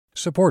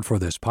Support for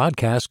this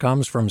podcast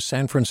comes from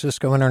San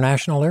Francisco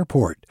International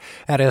Airport.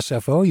 At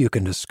SFO, you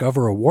can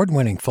discover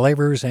award-winning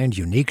flavors and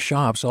unique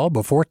shops all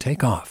before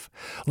takeoff.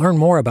 Learn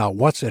more about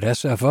what's at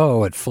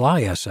SFO at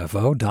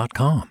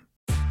flysfo.com.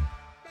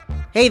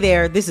 Hey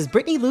there, this is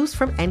Brittany Luce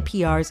from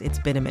NPR's It's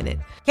Been a Minute.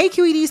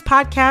 KQED's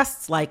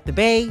podcasts like The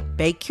Bay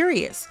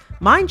Curious,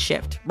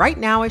 Mindshift, Right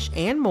Nowish,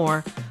 and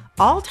more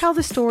all tell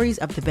the stories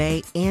of the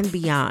Bay and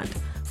beyond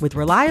with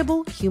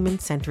reliable,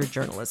 human-centered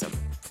journalism.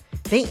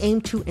 They aim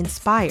to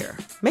inspire,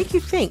 make you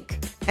think,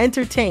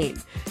 entertain,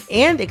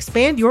 and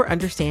expand your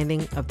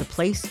understanding of the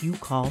place you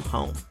call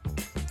home.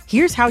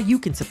 Here's how you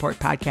can support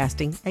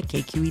podcasting at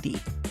KQED.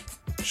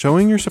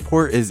 Showing your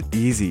support is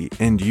easy,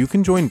 and you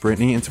can join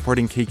Brittany in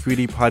supporting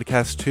KQED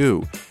Podcast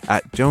too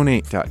at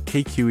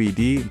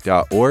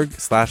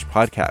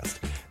donate.kqed.org/podcast.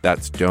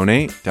 That's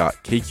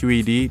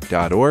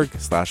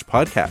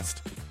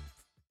donate.kqed.org/podcast.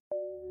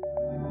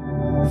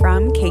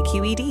 From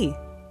KQED.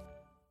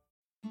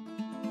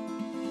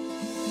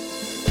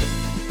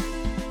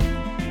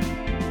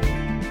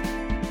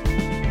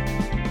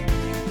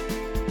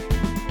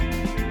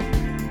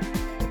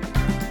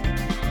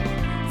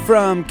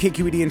 From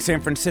KQED in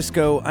San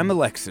Francisco, I'm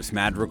Alexis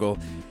Madrigal.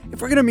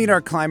 If we're going to meet our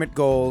climate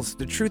goals,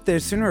 the truth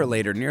is sooner or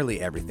later, nearly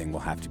everything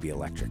will have to be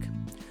electric.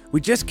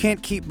 We just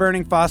can't keep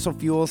burning fossil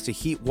fuels to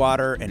heat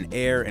water and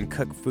air and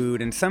cook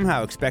food and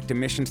somehow expect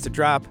emissions to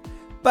drop.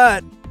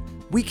 But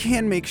we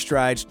can make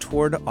strides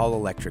toward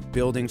all-electric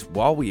buildings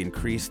while we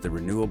increase the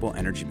renewable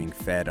energy being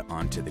fed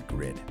onto the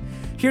grid.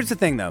 Here's the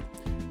thing, though.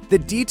 The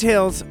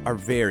details are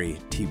very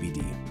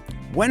TBD.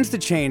 When's the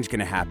change going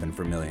to happen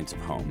for millions of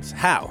homes?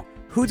 How?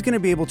 Who's going to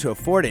be able to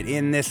afford it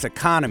in this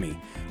economy?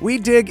 We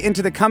dig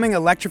into the coming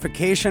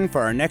electrification for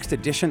our next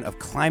edition of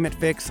Climate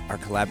Fix, our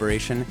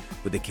collaboration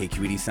with the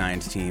KQED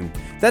science team.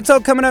 That's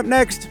all coming up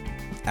next,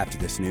 after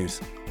this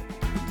news.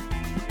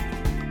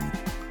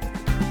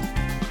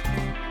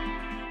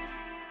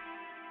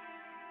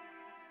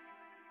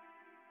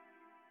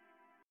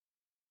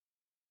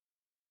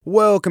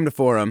 Welcome to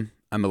Forum.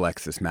 I'm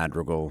Alexis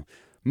Madrigal.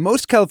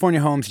 Most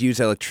California homes use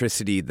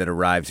electricity that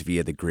arrives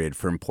via the grid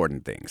for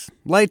important things.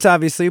 Lights,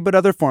 obviously, but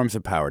other forms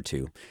of power,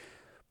 too.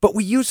 But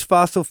we use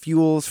fossil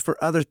fuels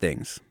for other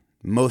things,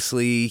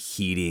 mostly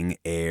heating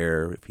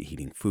air,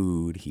 heating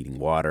food, heating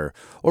water,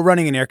 or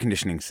running an air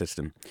conditioning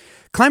system.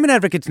 Climate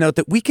advocates note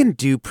that we can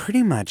do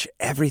pretty much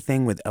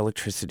everything with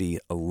electricity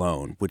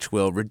alone, which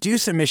will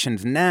reduce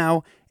emissions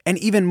now and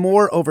even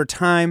more over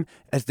time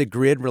as the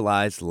grid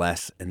relies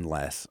less and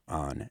less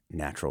on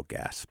natural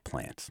gas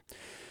plants.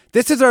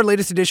 This is our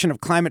latest edition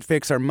of Climate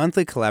Fix, our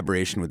monthly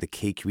collaboration with the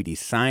KQED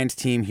science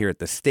team here at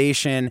the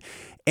station.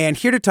 And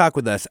here to talk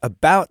with us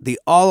about the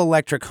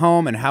all-electric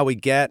home and how we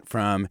get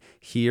from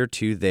here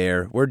to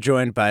there, we're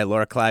joined by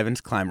Laura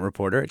Klivans, climate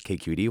reporter at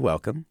KQED.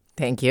 Welcome.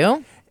 Thank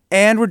you.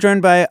 And we're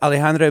joined by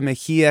Alejandra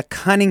Mejia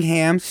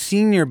Cunningham,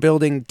 senior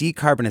building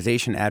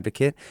decarbonization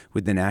advocate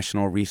with the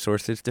National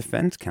Resources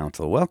Defense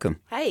Council. Welcome.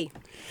 Hi.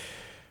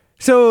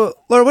 So,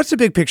 Laura, what's the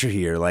big picture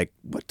here? Like,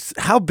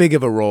 how big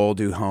of a role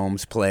do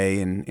homes play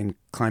in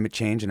climate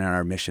change and in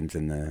our emissions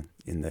in the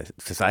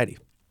society?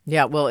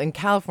 Yeah, well, in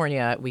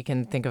California, we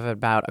can think of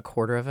about a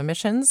quarter of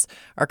emissions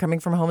are coming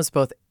from homes,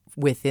 both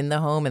within the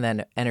home and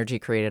then energy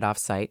created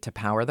off-site to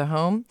power the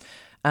home.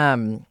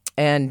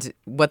 And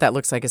what that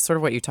looks like is sort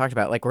of what you talked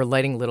about. Like, we're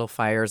lighting little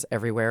fires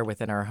everywhere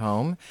within our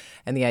home.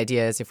 And the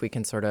idea is if we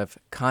can sort of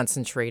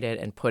concentrate it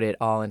and put it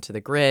all into the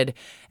grid,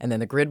 and then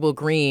the grid will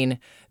green,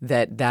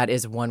 that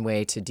is one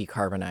way to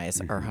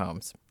decarbonize our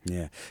homes.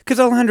 Yeah. Because,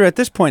 Alejandra, at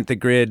this point, the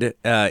grid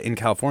in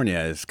California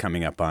is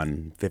coming up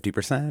on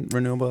 50%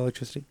 renewable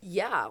electricity.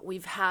 Yeah,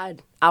 we've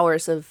had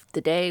hours of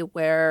the day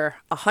where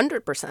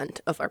 100%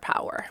 of our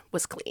power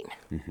was clean.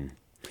 Mm-hmm.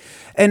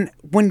 And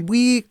when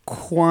we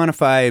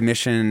quantify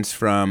emissions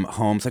from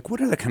homes, like,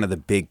 what are the kind of the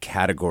big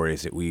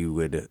categories that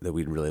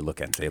we'd really look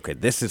at and say, okay,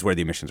 this is where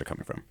the emissions are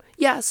coming from?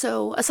 Yeah,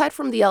 so aside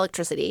from the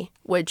electricity,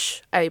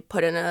 which I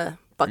put in a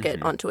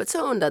bucket onto its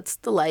own, that's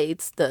the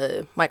lights,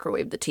 the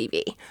microwave, the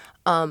TV.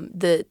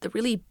 The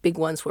really big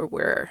ones where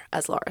we're,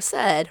 as Laura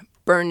said,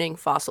 burning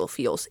fossil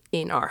fuels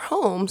in our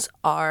homes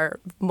are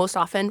most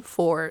often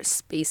for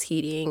space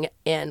heating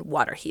and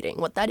water heating.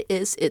 What that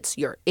is, it's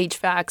your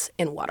HVACs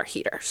and water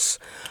heaters.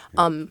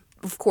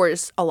 Of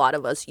course, a lot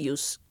of us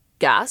use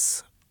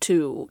gas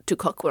to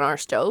cook on our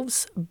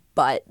stoves,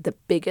 but the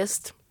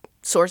biggest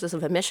sources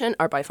of emission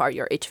are by far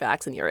your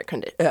HVACs and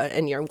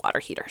your water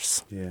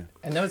heaters. Yeah.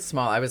 And though it's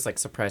small, I was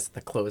surprised at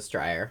the clothes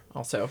dryer.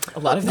 Also,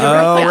 a lot of them.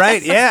 Oh,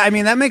 right. Yeah. I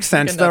mean, that makes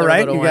sense, though,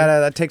 right?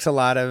 That takes a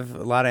lot of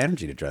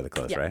energy to dry the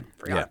clothes, right?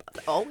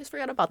 Always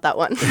forgot about that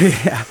one.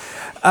 Yeah.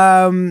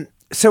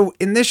 So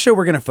in this show,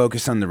 we're going to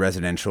focus on the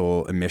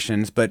residential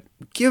emissions, but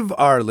give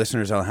our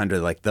listeners,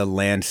 Alejandra, the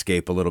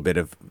landscape a little bit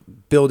of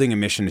building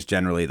emissions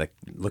generally,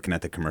 looking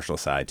at the commercial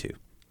side too.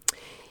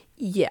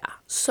 Yeah.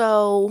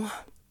 So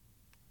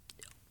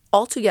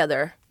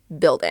altogether,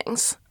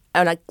 buildings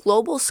on a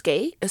global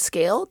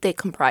scale, they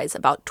comprise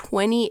about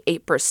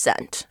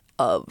 28%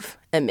 of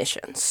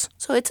emissions.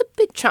 So it's a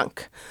big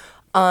chunk.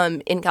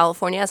 In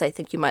California, as I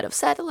think you might have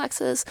said,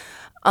 Alexis,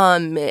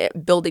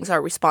 buildings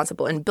are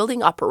responsible, and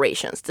building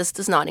operations, this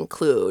does not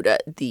include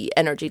the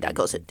energy that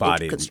goes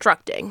into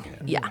constructing,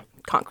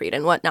 concrete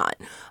and whatnot.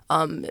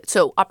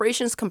 So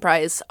operations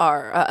comprise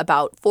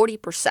about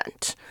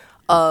 40%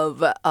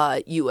 of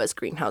U.S.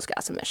 greenhouse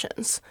gas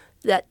emissions.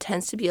 That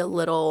tends to be a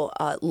little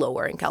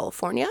lower in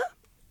California,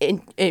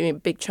 in a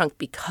big chunk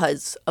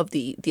because of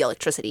the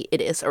electricity.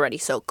 It is already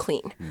so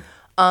clean.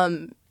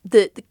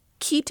 The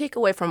key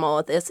takeaway from all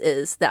of this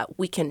is that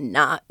we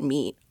cannot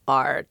meet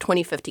our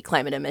 2050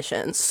 climate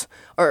emissions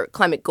or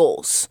climate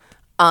goals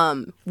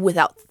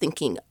without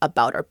thinking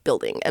about our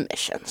building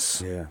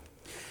emissions. Yeah.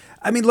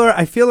 I mean, Laura,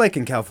 I feel like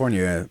in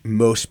California,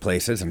 most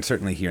places, and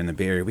certainly here in the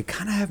Bay Area, we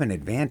kind of have an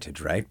advantage,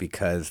 right?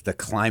 Because the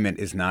climate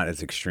is not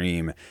as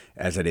extreme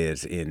as it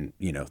is in,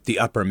 the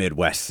upper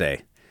Midwest,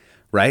 say,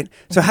 right?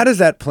 So how does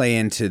that play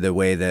into the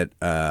way that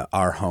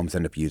our homes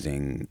end up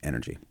using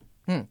energy?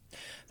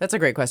 That's a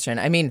great question.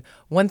 I mean,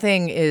 one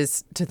thing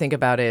is to think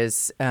about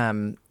is,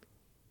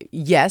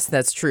 yes,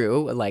 that's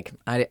true. Like,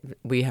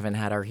 we haven't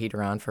had our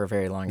heater on for a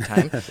very long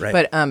time.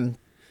 Right.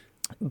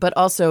 But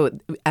also,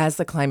 as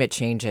the climate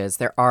changes,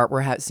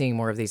 we're seeing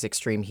more of these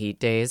extreme heat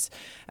days.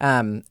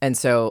 And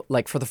so,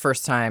 like, for the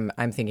first time,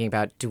 I'm thinking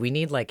about, do we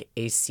need, like,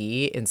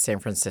 AC in San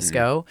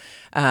Francisco?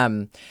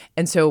 And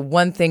so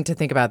one thing to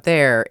think about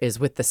there is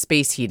with the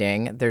space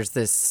heating, there's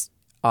this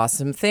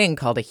awesome thing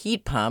called a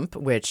heat pump,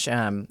 which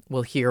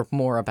we'll hear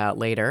more about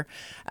later.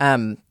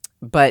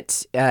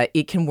 But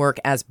it can work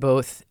as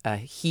both a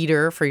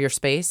heater for your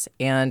space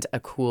and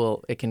it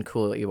can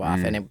cool you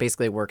off. And it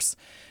basically works.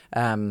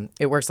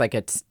 It works like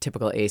a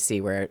typical AC,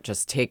 where it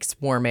just takes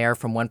warm air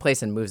from one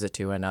place and moves it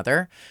to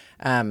another.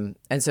 And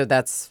so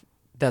that's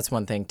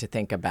one thing to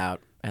think about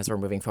as we're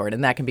moving forward.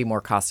 And that can be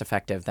more cost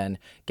effective than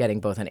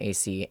getting both an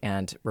AC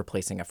and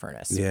replacing a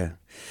furnace. Yeah.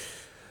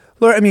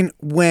 Laura, I mean,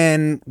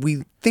 when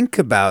we think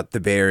about the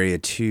Bay Area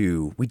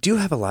too, we do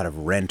have a lot of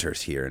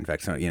renters here. In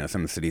fact, some of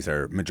the cities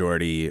are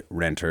majority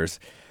renters.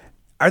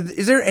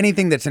 Is there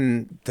anything that's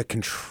in the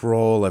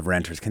control of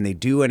renters? Can they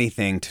do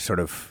anything to sort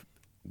of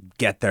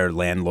get their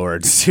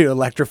landlords to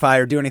electrify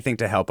or do anything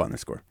to help on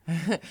this score?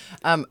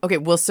 Okay,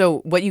 well,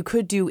 so what you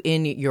could do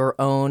in your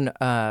own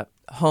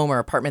home or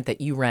apartment that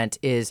you rent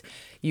is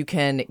you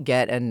can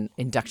get an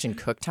induction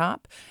cooktop,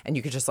 and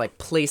you could just like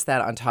place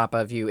that on top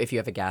of you if you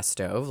have a gas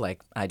stove,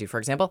 like I do, for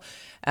example.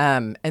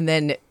 And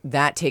then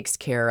that takes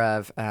care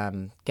of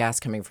gas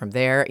coming from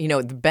there.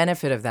 The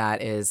benefit of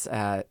that is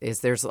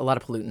there's a lot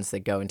of pollutants that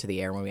go into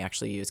the air when we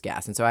actually use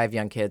gas. And so I have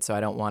young kids, so I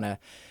don't want to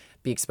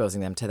be exposing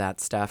them to that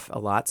stuff a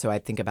lot. So I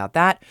think about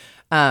that.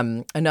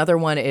 Another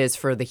one is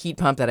for the heat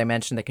pump that I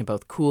mentioned that can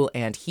both cool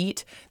and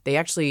heat.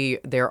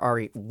 There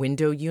are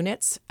window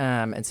units.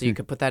 And so you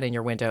could put that in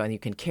your window, and you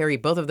can carry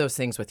both of those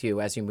things with you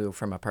as you move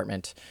from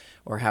apartment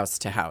or house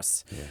to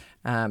house.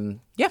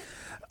 Yeah.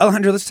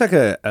 Alejandra, let's talk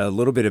a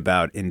little bit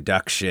about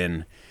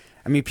induction.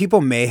 I mean,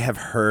 people may have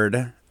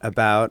heard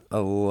about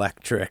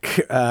electric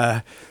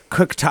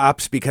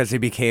cooktops because they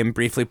became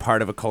briefly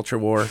part of a culture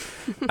war.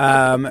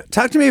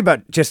 Talk to me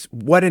about just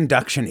what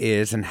induction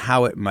is and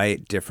how it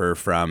might differ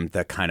from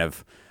the kind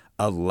of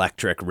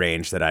electric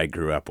range that I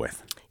grew up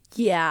with.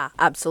 Yeah,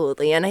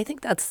 absolutely. And I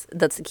think that's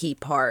the key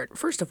part.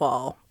 First of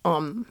all,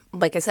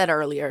 like I said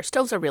earlier,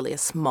 stoves are really a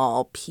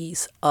small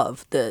piece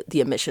of the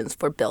emissions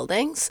for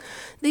buildings.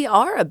 They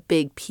are a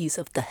big piece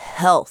of the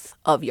health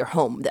of your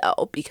home,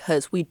 though,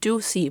 because we do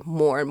see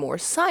more and more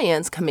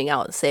science coming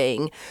out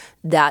saying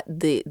that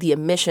the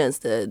emissions,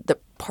 the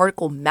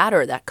particle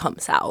matter that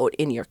comes out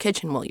in your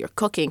kitchen while you're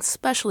cooking,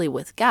 especially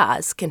with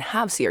gas, can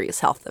have serious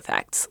health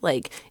effects,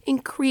 like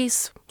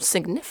increase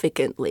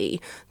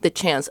significantly the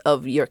chance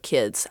of your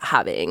kids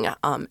having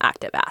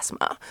active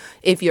asthma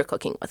if you're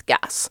cooking with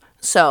gas.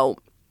 So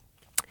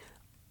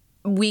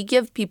we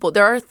give people,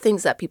 there are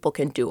things that people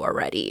can do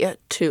already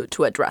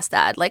to address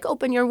that, like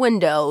open your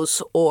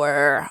windows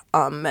or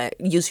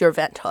use your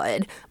vent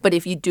hood. But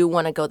if you do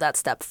want to go that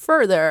step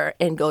further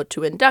and go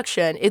to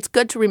induction, it's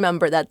good to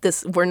remember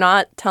that we're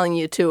not telling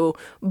you to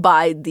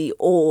buy the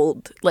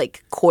old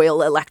like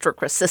coil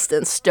electric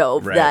resistance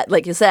stove that,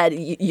 like you said,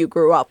 you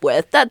grew up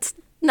with. That's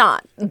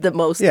not the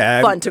most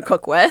fun to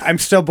cook with. I'm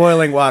still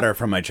boiling water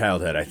from my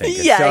childhood, I think.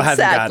 It still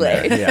exactly.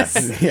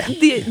 Hasn't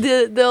gotten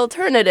there. The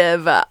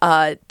alternative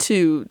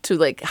to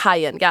like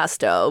high-end gas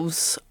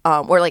stoves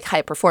or like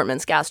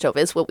high-performance gas stove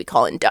is what we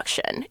call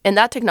induction. And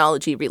that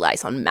technology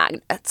relies on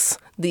magnets.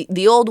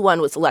 The old one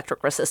was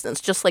electric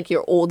resistance, just like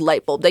your old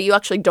light bulb that you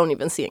actually don't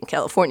even see in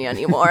California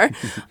anymore.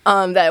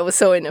 That was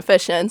so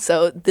inefficient.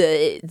 So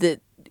the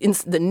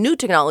new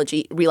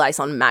technology relies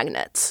on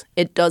magnets.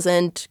 It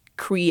doesn't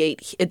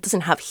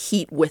have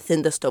heat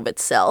within the stove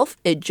itself.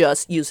 It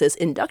just uses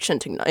induction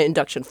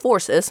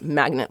forces,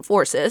 magnet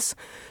forces,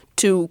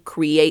 to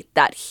create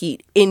that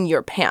heat in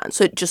your pan.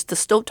 So the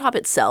stovetop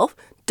itself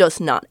does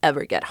not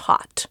ever get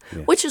hot,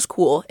 which is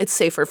cool. It's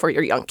safer for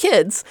your young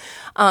kids,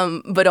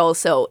 but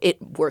also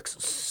it works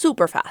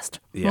super fast,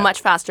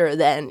 much faster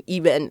than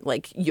even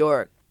like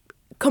your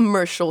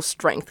commercial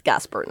strength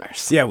gas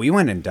burners. Yeah, we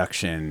went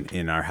induction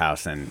in our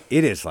house, and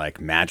it is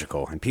like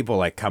magical. And people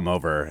like come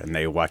over and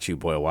they watch you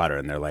boil water,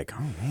 and they're like,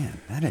 "Oh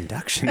man, that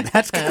induction,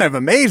 that's kind of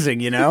amazing,"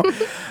 you know.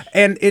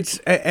 And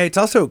it's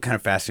also kind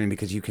of fascinating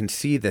because you can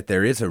see that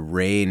there is a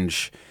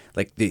range.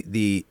 Like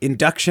the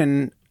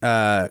induction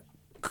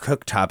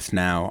cooktops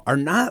now are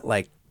not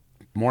like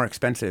more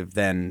expensive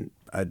than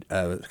a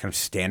kind of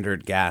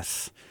standard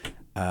gas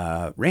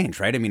range,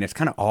 right? I mean, it's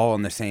kind of all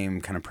in the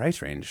same kind of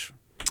price range.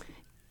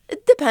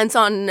 It depends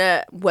on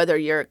whether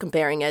you're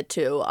comparing it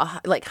to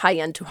like high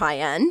end to high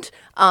end.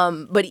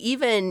 But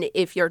even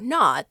if you're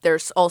not,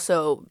 there's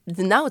also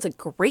now is a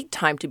great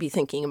time to be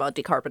thinking about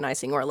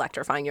decarbonizing or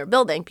electrifying your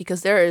building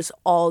because there is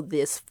all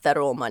this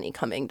federal money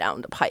coming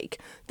down the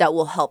pike that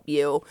will help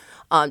you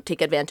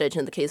take advantage.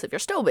 In the case of your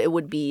stove, it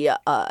would be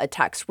a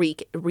tax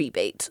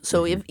rebate.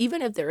 So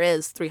even if there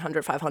is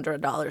 $300,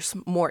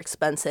 $500 more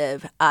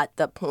expensive at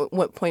the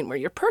point where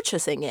you're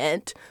purchasing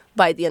it,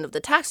 by the end of the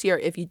tax year,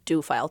 if you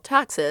do file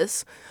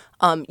taxes,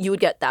 you would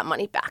get that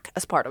money back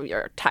as part of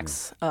your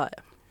tax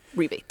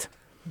rebate.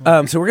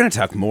 So we're going to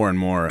talk more and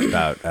more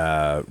about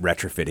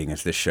retrofitting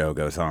as this show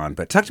goes on.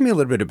 But talk to me a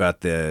little bit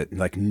about the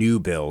like new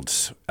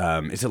builds.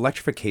 Is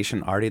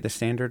electrification already the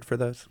standard for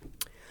those?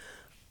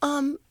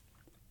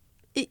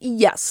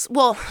 Yes.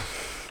 Well,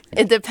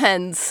 it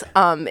depends.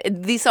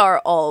 These are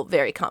all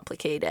very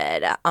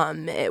complicated.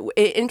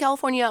 In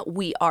California,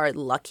 we are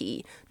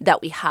lucky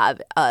that we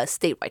have a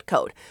statewide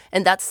code.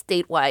 And that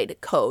statewide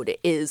code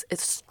it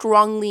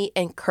strongly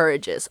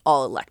encourages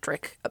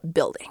all-electric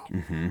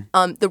building.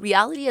 The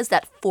reality is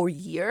that for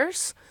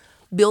years,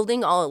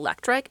 building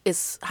all-electric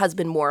has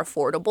been more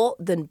affordable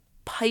than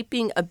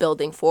piping a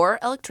building for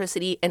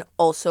electricity and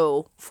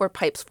also for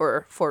pipes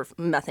for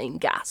methane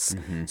gas.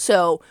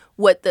 So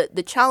what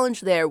the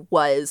challenge there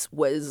was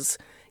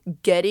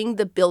getting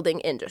the building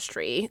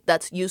industry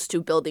that's used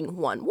to building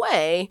one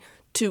way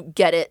to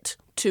get it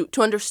to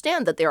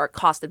understand that there are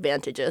cost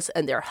advantages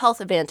and there are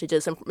health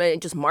advantages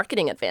and just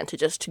marketing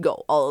advantages to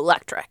go all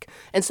electric.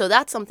 And so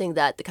that's something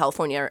that the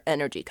California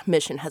Energy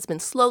Commission has been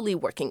slowly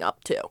working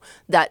up to,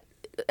 that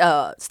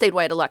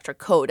statewide electric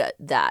code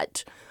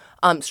that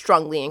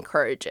strongly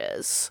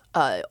encourages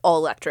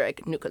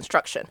all-electric new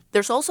construction.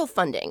 There's also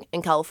funding.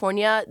 In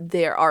California,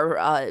 there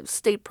are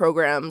state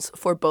programs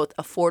for both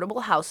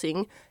affordable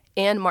housing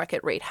and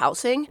market-rate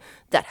housing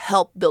that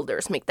help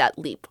builders make that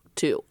leap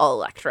to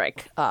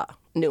all-electric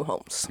new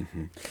homes.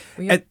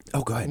 Go ahead.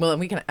 Well,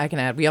 I can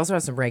add, we also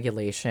have some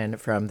regulation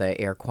from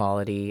the air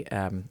quality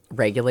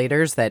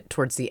regulators that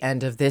towards the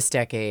end of this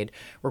decade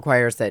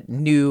requires that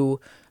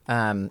new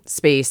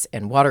space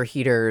and water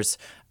heaters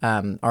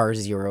are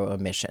zero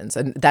emissions.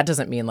 And that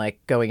doesn't mean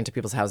like going into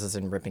people's houses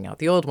and ripping out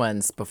the old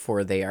ones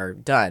before they are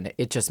done.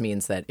 It just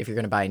means that if you're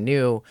going to buy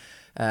new,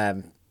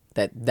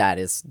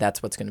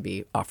 that's what's going to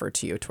be offered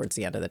to you towards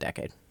the end of the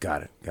decade.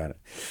 Got it.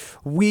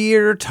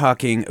 We're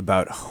talking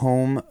about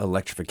home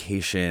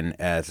electrification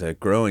as a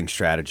growing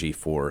strategy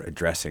for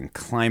addressing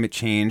climate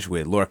change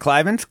with Laura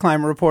Klivans,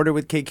 climate reporter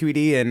with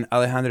KQED, and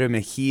Alejandra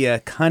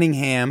Mejia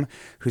Cunningham,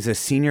 who's a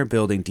senior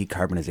building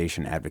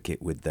decarbonization advocate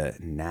with the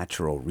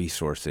Natural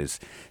Resources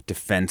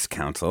Defense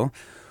Council.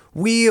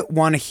 We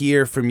want to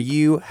hear from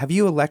you. Have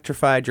you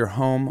electrified your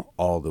home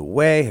all the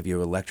way? Have you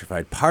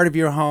electrified part of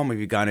your home? Have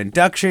you gone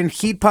induction,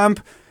 heat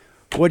pump?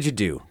 What'd you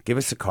do? Give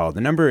us a call.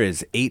 The number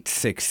is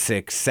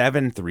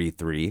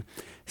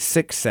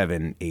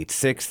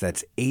 866-733-6786.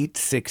 That's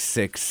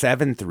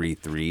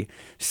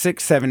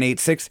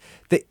 866-733-6786.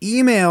 The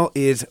email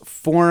is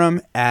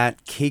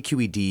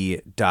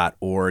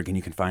forum@kqed.org, and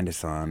you can find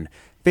us on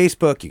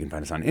Facebook, you can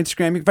find us on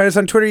Instagram, you can find us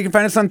on Twitter, you can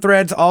find us on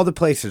Threads, all the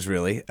places,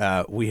 really.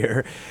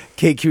 We're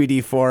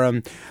KQED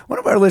Forum. One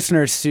of our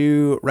listeners,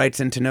 Sue,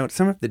 writes in to note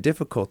some of the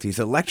difficulties.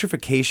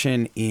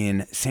 Electrification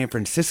in San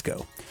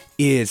Francisco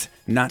is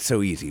not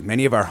so easy.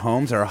 Many of our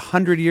homes are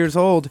 100 years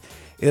old.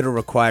 It'll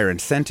require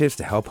incentives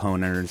to help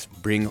homeowners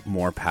bring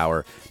more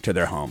power to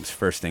their homes.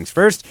 First things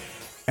first.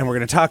 And we're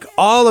going to talk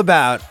all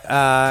about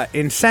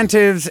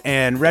incentives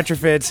and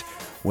retrofits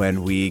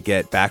when we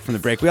get back from the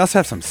break. We also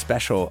have some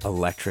special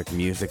electric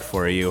music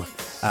for you.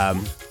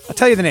 I'll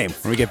tell you the name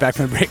when we get back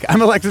from the break.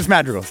 I'm Alexis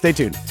Madrigal. Stay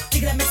tuned.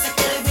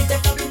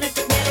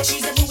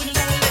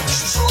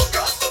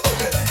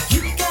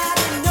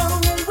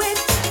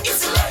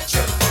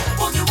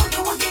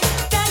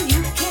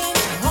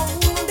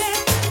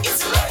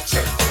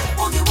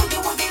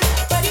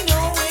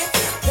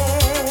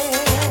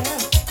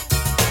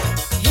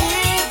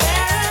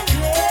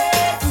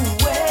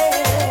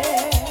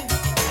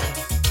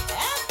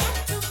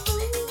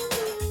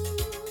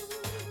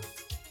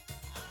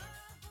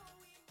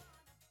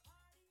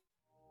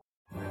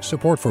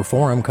 Support for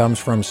Forum comes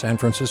from San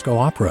Francisco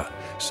Opera.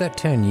 Set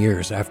 10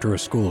 years after a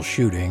school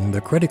shooting,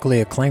 the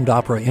critically acclaimed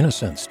opera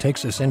Innocence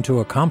takes us into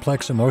a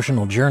complex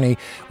emotional journey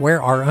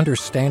where our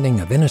understanding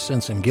of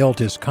innocence and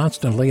guilt is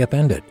constantly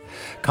upended.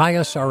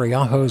 Kaya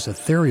Sariaho's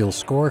ethereal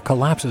score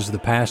collapses the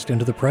past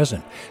into the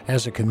present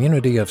as a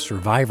community of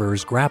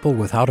survivors grapple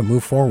with how to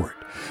move forward.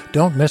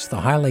 Don't miss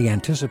the highly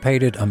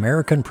anticipated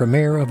American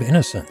premiere of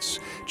Innocence,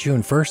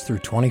 June 1st through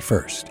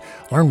 21st.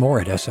 Learn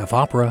more at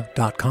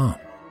sfopera.com.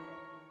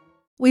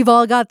 We've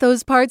all got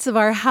those parts of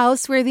our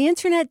house where the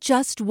internet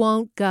just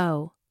won't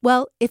go.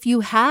 Well, if you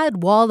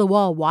had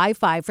wall-to-wall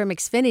Wi-Fi from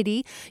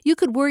Xfinity, you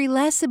could worry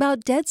less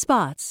about dead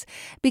spots.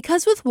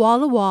 Because with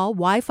wall-to-wall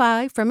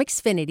Wi-Fi from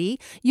Xfinity,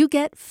 you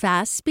get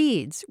fast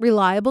speeds,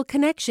 reliable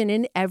connection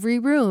in every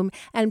room,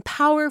 and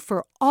power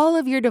for all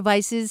of your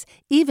devices,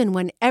 even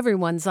when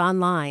everyone's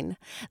online.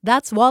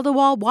 That's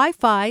wall-to-wall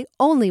Wi-Fi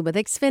only with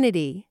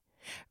Xfinity.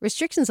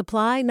 Restrictions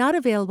apply, not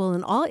available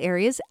in all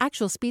areas.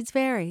 Actual speeds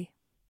vary.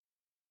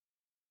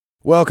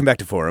 Welcome back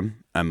to Forum.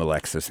 I'm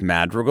Alexis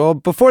Madrigal.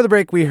 Before the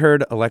break, we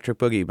heard Electric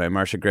Boogie by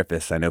Marcia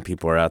Griffiths. I know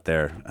people are out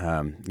there,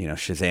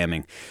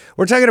 shazamming.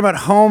 We're talking about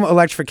home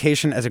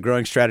electrification as a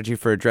growing strategy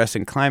for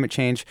addressing climate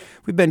change.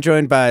 We've been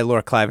joined by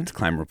Laura Klivans,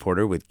 climate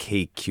reporter with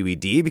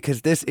KQED,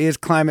 because this is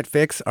Climate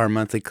Fix, our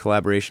monthly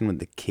collaboration with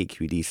the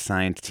KQED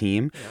science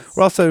team. Yes.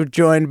 We're also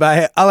joined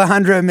by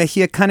Alejandra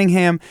Mejia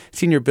Cunningham,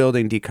 senior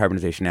building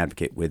decarbonization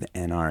advocate with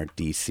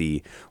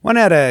NRDC. Want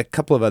to add a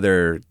couple of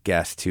other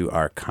guests to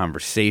our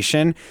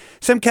conversation.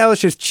 Sam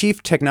Calisch is chief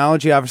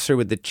technology officer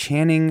with the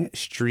Channing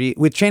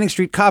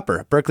Street Copper,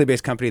 a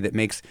Berkeley-based company that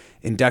makes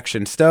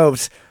induction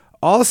stoves.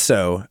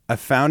 Also, a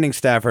founding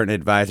staffer and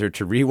advisor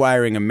to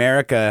Rewiring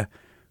America,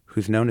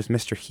 who's known as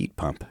Mr. Heat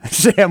Pump.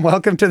 Sam,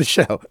 welcome to the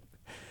show.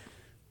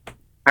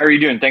 How are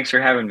you doing? Thanks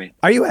for having me.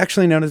 Are you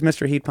actually known as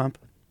Mr. Heat Pump?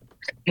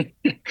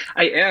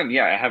 I am.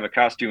 Yeah, I have a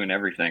costume and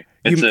everything.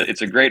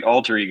 It's a great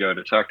alter ego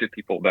to talk to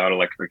people about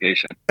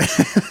electrification.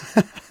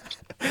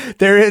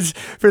 There is,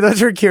 for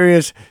those who are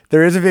curious,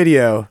 there is a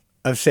video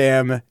of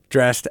Sam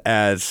dressed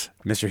as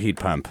Mr. Heat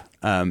Pump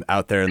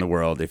out there in the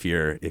world if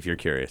you're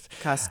curious.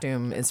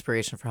 Costume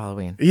inspiration for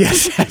Halloween.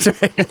 Yes, that's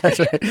right. That's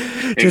right.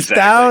 Exactly. Just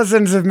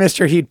thousands of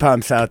Mr. Heat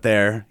Pumps out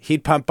there.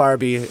 Heat Pump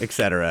Barbie,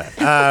 etc.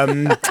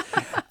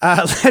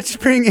 Let's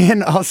bring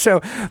in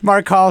also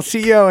Mark Hall,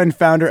 CEO and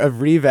founder of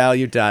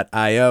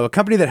Revalue.io, a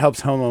company that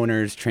helps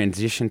homeowners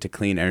transition to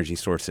clean energy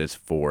sources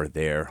for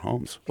their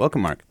homes.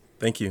 Welcome, Mark.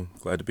 Thank you.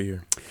 Glad to be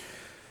here.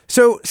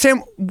 So,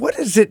 Sam, what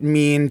does it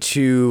mean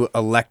to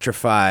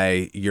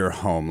electrify your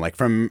home? Like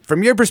from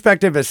your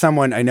perspective as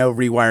someone, I know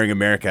Rewiring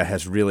America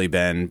has really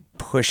been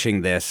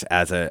pushing this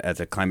as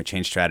a climate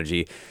change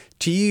strategy.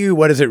 To you,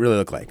 what does it really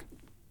look like?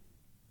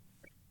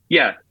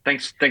 Yeah,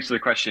 thanks for the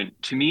question.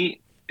 To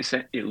me,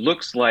 it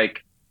looks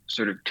like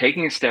sort of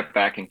taking a step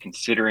back and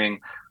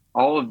considering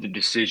all of the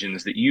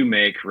decisions that you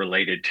make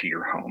related to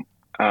your home.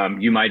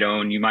 You might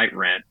own, you might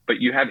rent, but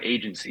you have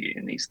agency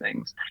in these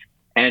things.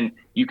 And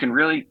you can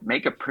really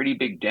make a pretty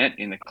big dent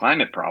in the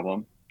climate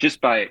problem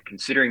just by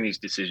considering these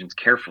decisions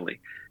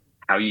carefully.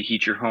 How you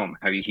heat your home,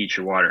 how you heat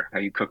your water, how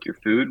you cook your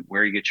food,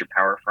 where you get your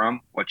power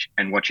from,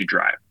 what you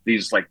drive.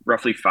 These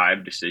roughly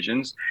 5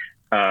 decisions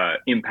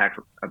impact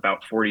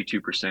about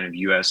 42% of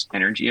U.S.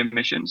 energy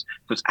emissions.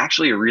 So it's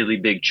actually a really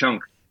big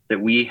chunk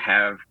that we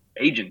have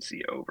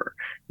agency over.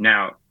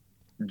 Now,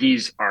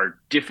 these are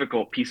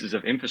difficult pieces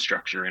of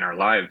infrastructure in our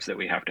lives that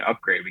we have to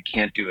upgrade. We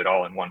can't do it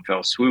all in one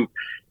fell swoop.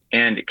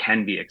 And it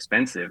can be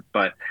expensive,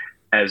 but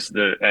as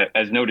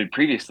noted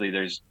previously,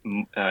 there's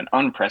an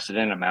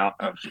unprecedented amount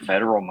of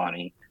federal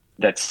money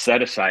that's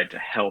set aside to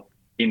help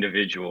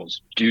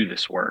individuals do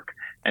this work,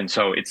 and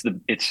so it's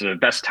the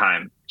best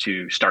time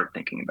to start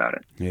thinking about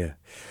it.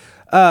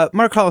 Yeah,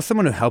 Mark Hall,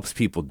 someone who helps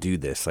people do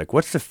this,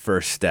 what's the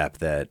first step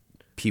that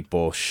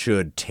people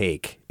should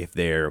take if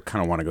they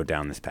kind of want to go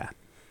down this path?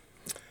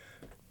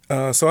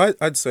 So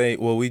I'd say,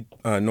 we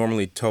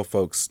normally tell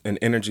folks an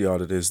energy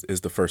audit is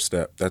the first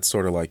step. That's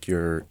sort of like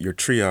your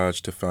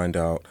triage to find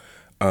out,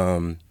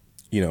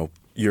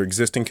 your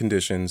existing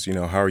conditions.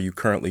 How are you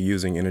currently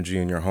using energy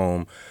in your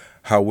home?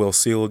 How well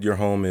sealed your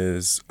home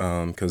is,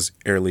 because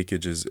air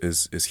leakage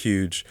is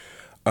huge.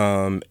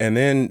 And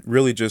then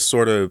really just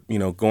sort of,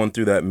 going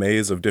through that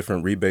maze of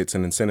different rebates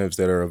and incentives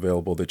that are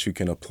available that you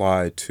can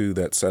apply to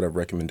that set of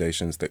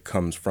recommendations that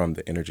comes from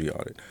the energy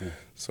audit. Yeah.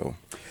 So,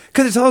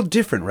 because it's all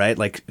different, right?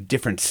 Like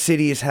different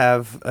cities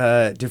have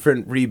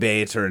different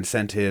rebates or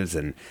incentives,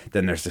 and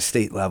then there's the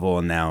state level,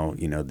 and now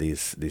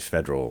these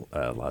federal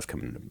laws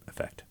come into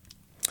effect.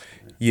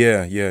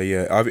 Yeah.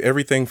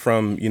 Everything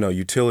from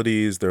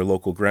utilities, their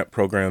local grant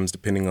programs,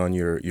 depending on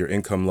your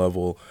income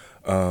level.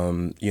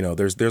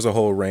 There's a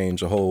whole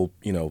range, a whole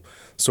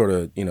sort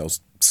of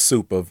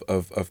soup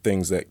of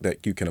things that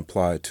you can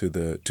apply to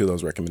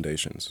those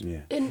recommendations.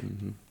 Yeah.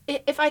 And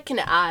if I can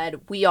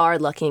add, we are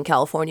lucky in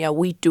California.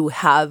 We do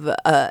have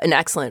an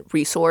excellent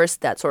resource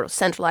that sort of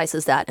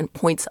centralizes that and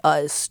points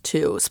us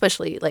to,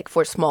 especially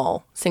for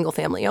small single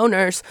family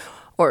owners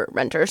or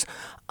renters,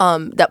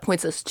 that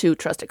points us to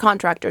trusted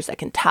contractors that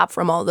can tap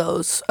from all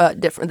those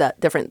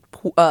different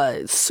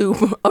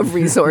soup of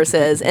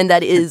resources, and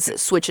that is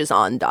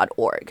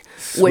switcheson.org.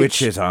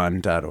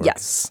 Switcheson.org.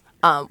 Yes,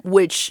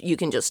 which you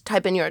can just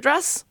type in your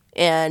address,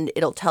 and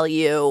it'll tell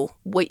you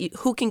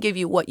who can give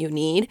you what you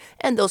need.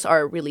 And those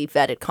are really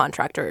vetted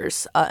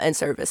contractors and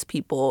service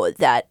people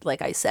that,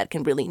 like I said,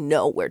 can really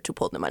know where to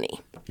pull the money.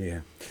 Yeah.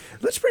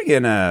 Let's bring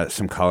in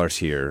some callers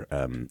here.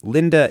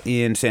 Linda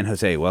in San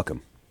Jose,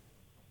 welcome.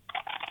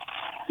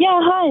 Yeah,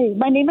 hi.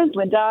 My name is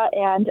Linda,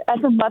 and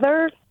as a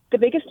mother, the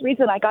biggest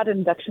reason I got an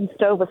induction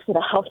stove was for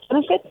the health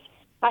benefits.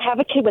 I have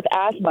a kid with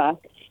asthma,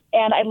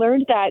 and I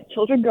learned that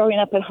children growing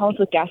up in homes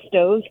with gas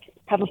stoves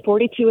have a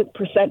 42%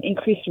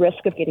 increased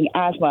risk of getting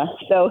asthma.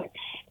 So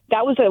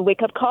that was a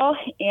wake-up call,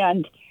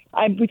 and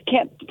we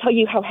can't tell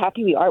you how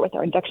happy we are with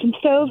our induction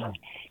stove.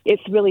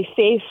 It's really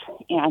safe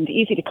and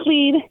easy to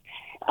clean,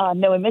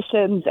 no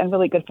emissions, and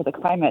really good for the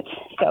climate.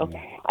 So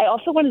I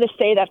also wanted to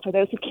say that for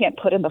those who can't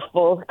put in the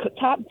full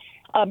cooktop,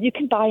 you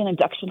can buy an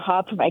induction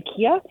hob from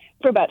IKEA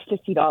for about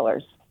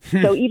 $50.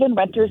 So even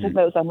renters and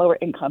those on lower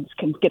incomes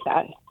can get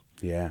that.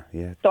 Yeah.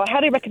 So I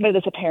highly recommend it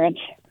as a parent.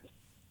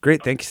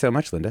 Great. Thank you so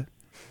much, Linda.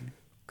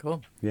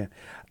 Cool. Yeah.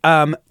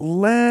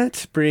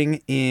 Let's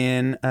bring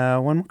in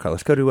one more call.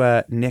 Let's go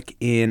to Nick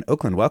in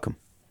Oakland. Welcome.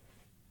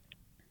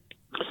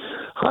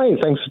 Hi,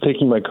 thanks for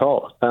taking my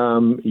call.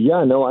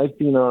 I've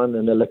been on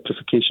an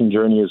electrification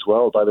journey as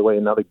well. By the way,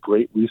 another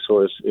great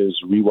resource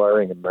is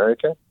Rewiring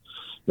America.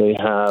 They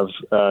have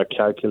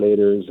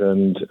calculators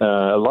and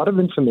a lot of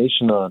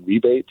information on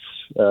rebates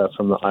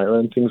from the IRA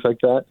and things like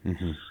that.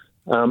 Mm-hmm.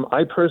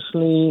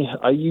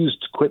 I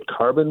used Quit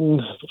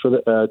Carbon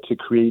to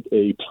create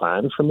a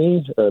plan for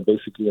me,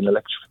 basically an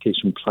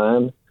electrification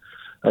plan.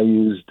 I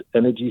used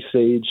Energy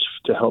Sage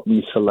to help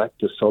me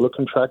select a solar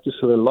contractor.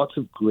 So there are lots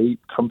of great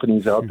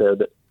companies out there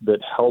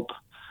that help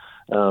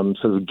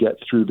sort of get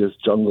through this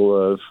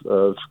jungle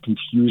of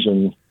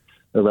confusion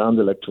around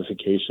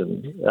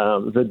electrification.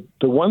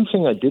 The one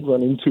thing I did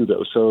run into,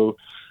 though, so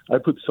I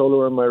put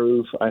solar on my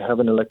roof. I have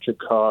an electric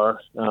car.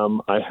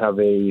 I have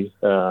a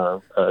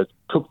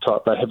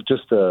cooktop. I have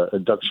just a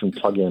induction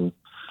plug-in.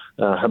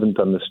 I haven't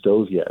done the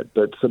stove yet.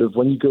 But sort of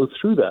when you go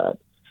through that,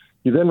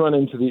 you then run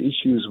into the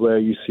issues where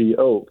you see,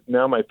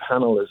 now my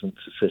panel isn't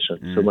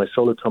sufficient. So my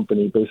solar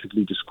company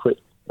basically just quit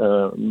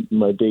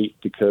my date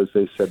because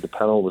they said the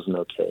panel wasn't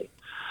okay.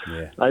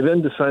 Yeah. I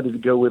then decided to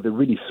go with a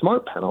really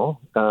smart panel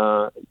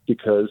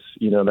because,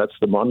 that's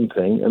the modern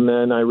thing. And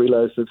then I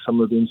realized that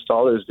some of the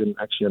installers didn't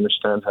actually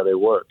understand how they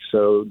work.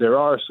 So there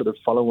are sort of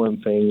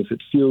follow-on things.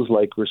 It feels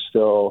like we're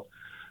still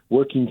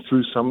working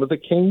through some of the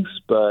kinks,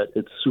 but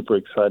it's super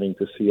exciting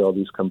to see all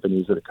these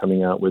companies that are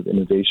coming out with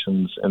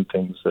innovations and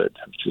things that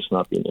have just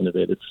not been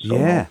innovated for so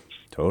long.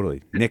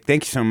 Totally. Nick,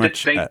 thank you so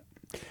much. Go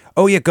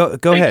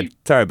ahead.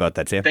 Sorry about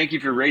that, Sam. Thank you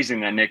for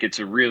raising that, Nick. It's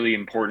a really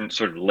important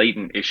sort of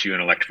latent issue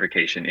in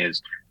electrification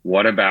is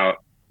what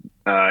about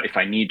if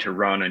I need to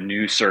run a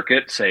new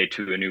circuit, say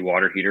to a new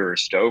water heater or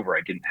stove where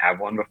I didn't have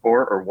one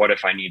before, or what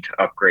if I need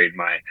to upgrade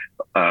my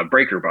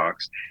breaker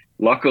box?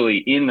 Luckily,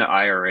 in the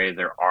IRA,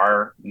 there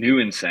are new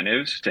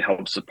incentives to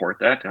help support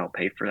that, to help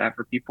pay for that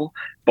for people,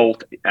 both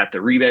at the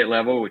rebate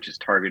level, which is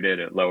targeted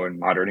at low and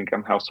moderate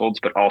income households,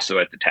 but also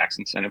at the tax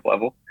incentive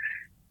level.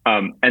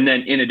 And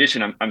then in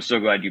addition, I'm so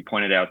glad you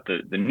pointed out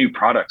the new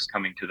products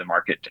coming to the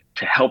market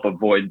to help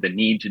avoid the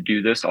need to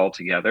do this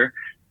altogether.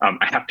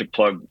 I have to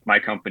plug my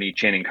company,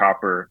 Chain &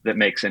 Copper, that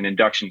makes an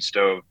induction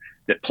stove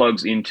that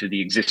plugs into the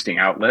existing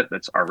outlet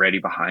that's already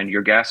behind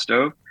your gas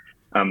stove.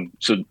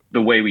 So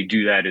the way we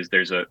do that is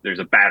there's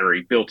a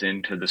battery built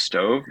into the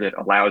stove that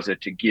allows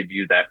it to give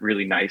you that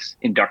really nice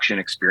induction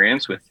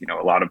experience with,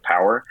 a lot of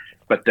power,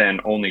 but then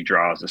only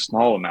draws a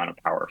small amount of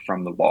power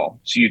from the wall.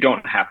 So you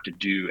don't have to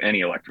do any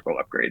electrical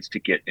upgrades to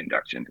get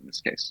induction in this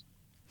case.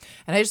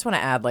 And I just want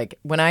to add,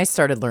 when I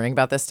started learning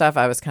about this stuff,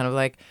 I was kind of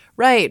like,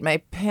 right, my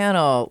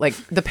panel,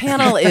 the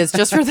panel is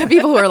just for the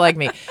people who are like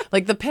me.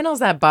 The panel's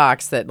that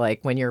box that,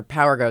 when your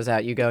power goes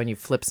out, you go and you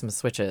flip some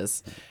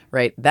switches,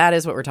 right? That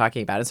is what we're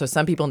talking about. And so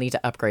some people need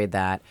to upgrade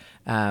that.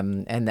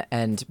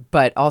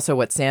 But also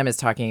what Sam is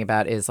talking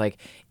about is,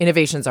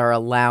 innovations are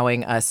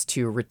allowing us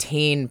to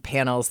retain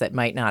panels that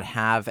might not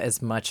have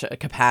as much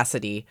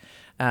capacity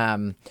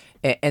and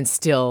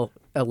still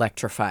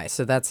electrify.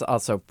 So that's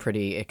also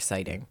pretty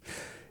exciting.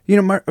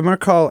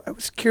 Markal, I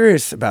was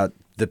curious about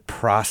the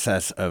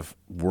process of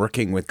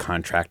working with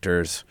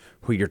contractors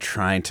who you're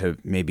trying to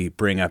maybe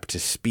bring up to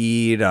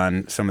speed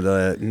on some of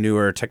the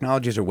newer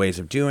technologies or ways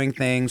of doing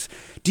things.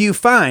 Do you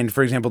find,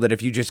 for example, that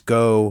if you just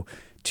go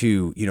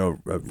to,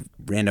 a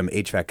random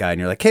HVAC guy and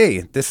you're like,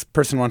 hey, this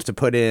person wants to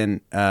put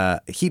in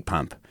a heat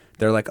pump,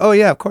 they're like, oh,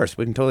 yeah, of course,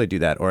 we can totally do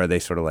that. Or are they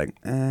sort of like,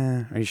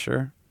 are you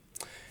sure?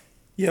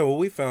 Yeah, what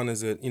we found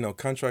is that,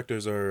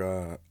 contractors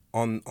are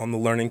on the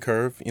learning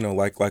curve,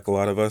 like a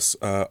lot of us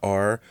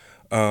are.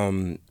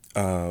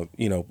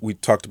 We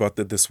talked about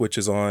the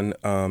Switches On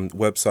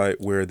website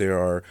where there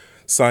are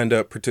signed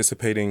up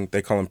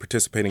they call them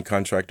participating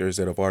contractors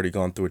that have already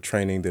gone through a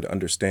training that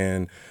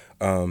understand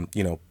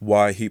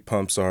why heat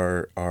pumps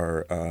are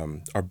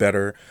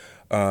better.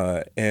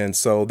 And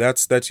so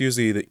that's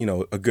usually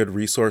a good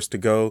resource to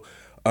go.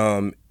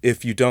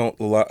 If you don't,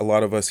 a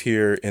lot of us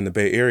here in the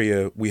Bay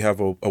Area, we have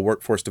a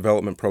workforce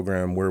development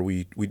program where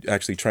we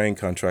actually train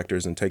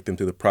contractors and take them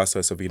through the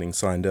process of getting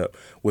signed up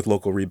with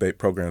local rebate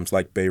programs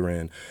like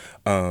BayREN.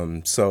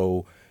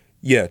 So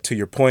yeah, to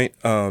your point,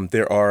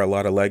 there are a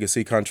lot of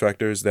legacy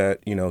contractors that,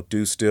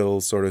 do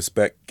still sort of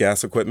spec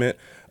gas equipment.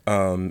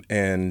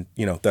 And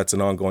that's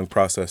an ongoing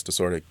process to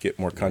sort of get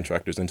more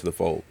contractors into the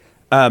fold.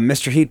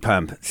 Mr. Heat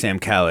Pump, Sam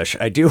Calisch,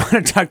 I do want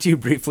to talk to you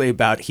briefly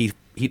about heat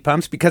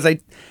pumps because I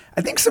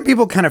think some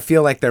people kind of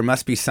feel like there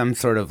must be some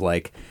sort of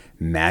like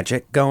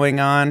magic going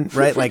on,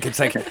 right? Like it's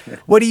like,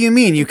 what do you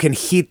mean you can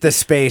heat the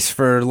space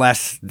for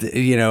less,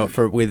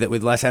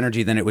 with less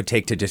energy than it would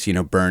take to just,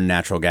 burn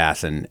natural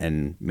gas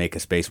and make a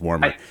space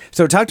warmer?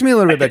 So talk to me a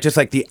little bit about just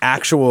like the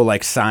actual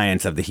like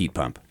science of the heat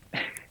pump.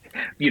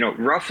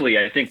 Roughly,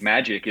 I think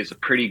magic is a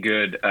pretty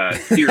good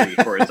theory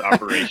for its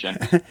operation.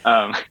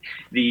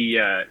 Heat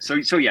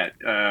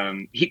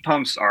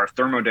pumps are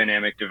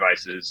thermodynamic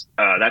devices.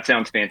 That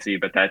sounds fancy,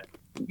 but that,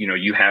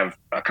 you have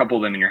a couple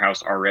of them in your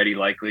house already.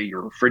 Likely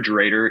your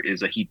refrigerator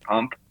is a heat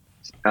pump.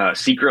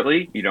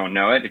 Secretly, you don't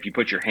know it. If you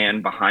put your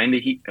hand behind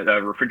the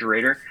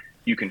refrigerator,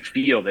 you can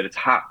feel that it's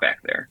hot back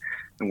there.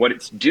 And what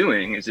it's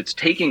doing is it's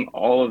taking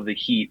all of the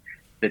heat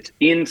that's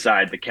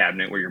inside the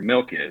cabinet where your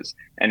milk is,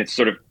 and it's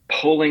sort of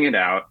pulling it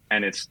out,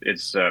 and it's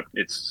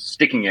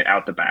sticking it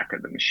out the back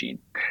of the machine.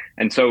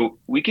 And so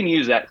we can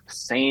use that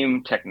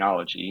same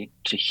technology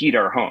to heat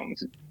our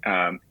homes.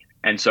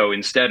 And so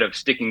instead of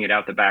sticking it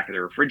out the back of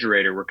the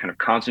refrigerator, we're kind of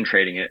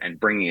concentrating it and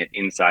bringing it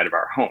inside of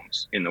our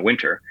homes in the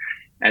winter.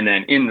 And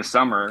then in the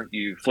summer,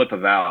 you flip a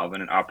valve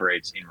and it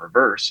operates in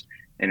reverse.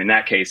 And in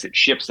that case, it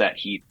ships that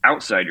heat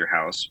outside your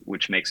house,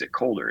 which makes it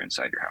colder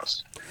inside your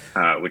house,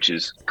 which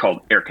is called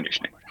air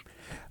conditioning.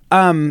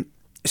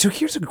 So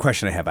here's a good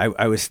question I have.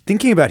 I was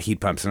thinking about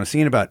heat pumps, and I was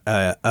thinking about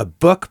a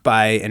book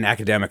by an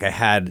academic I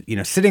had,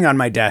 sitting on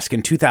my desk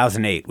in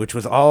 2008, which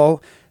was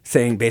all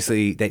saying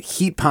basically that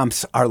heat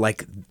pumps are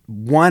like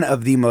one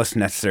of the most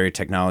necessary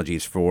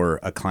technologies for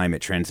a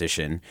climate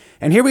transition.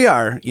 And here we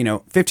are,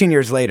 15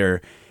 years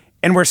later,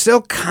 and we're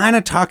still kind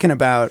of talking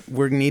about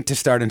we need to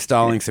start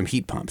installing some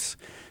heat pumps.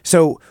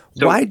 So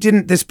why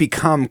didn't this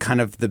become kind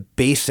of the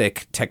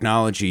basic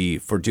technology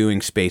for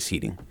doing space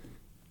heating?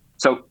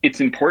 So it's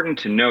important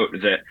to note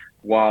that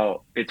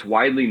while it's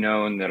widely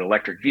known that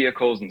electric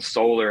vehicles and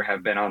solar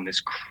have been on this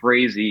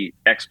crazy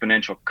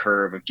exponential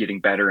curve of getting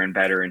better and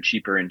better and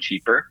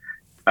cheaper,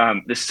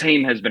 the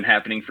same has been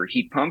happening for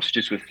heat pumps,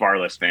 just with far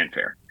less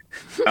fanfare.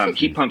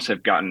 Heat pumps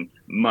have gotten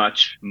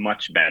much,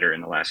 much better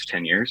in the last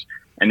 10 years.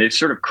 And they've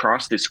sort of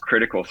crossed this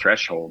critical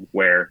threshold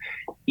where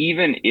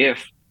even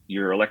if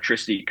your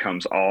electricity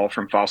comes all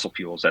from fossil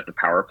fuels at the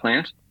power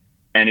plant,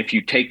 and if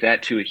you take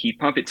that to a heat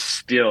pump, it's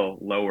still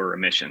lower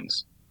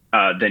emissions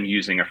than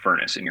using a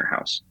furnace in your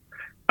house.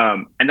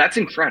 And that's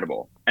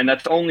incredible. And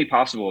that's only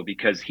possible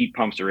because heat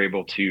pumps are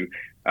able to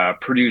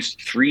produce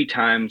 3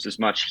 times as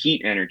much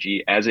heat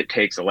energy as it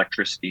takes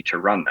electricity to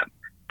run them.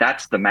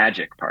 That's the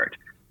magic part.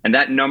 And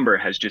that number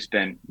has just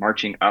been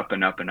marching up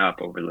and up and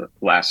up over the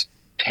last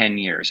 10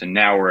 years. And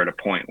now we're at a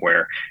point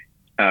where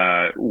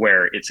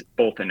it's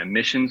both an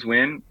emissions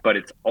win, but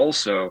it's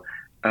also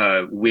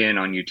a win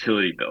on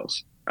utility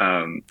bills.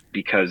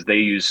 Because they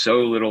use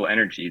so little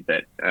energy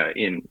that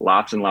in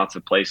lots and lots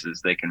of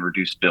places, they can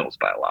reduce bills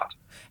by a lot.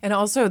 And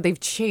also they've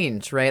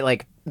changed, right?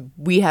 Like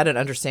we had an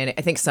understanding.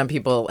 I think some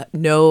people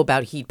know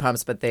about heat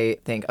pumps, but they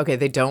think, okay,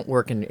 they don't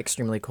work in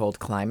extremely cold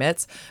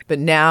climates. But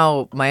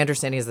now my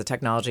understanding is the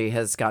technology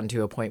has gotten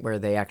to a point where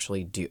they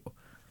actually do.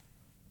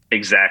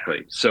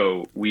 Exactly.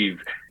 So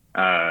we've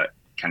kind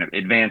of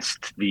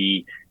advanced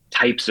the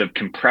types of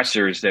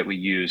compressors that we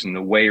use and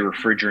the way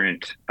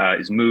refrigerant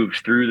is moved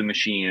through the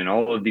machine, and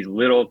all of these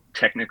little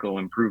technical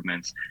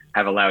improvements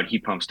have allowed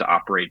heat pumps to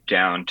operate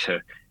down to,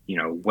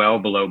 well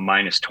below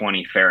minus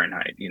 20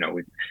 Fahrenheit.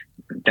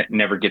 That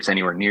never gets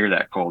anywhere near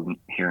that cold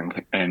here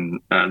in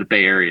the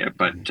Bay Area,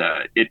 but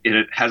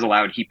it has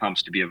allowed heat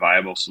pumps to be a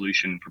viable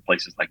solution for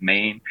places like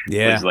Maine,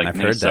 places like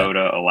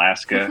Minnesota,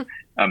 Alaska.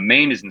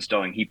 Maine is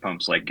installing heat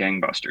pumps like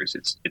gangbusters.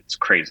 It's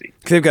crazy.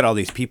 They've got all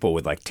these people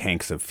with like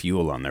tanks of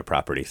fuel on their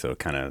property, so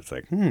it's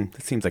like,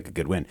 that seems like a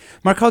good win.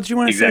 Markel, do you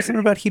want to say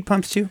something about heat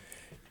pumps too?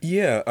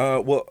 Yeah,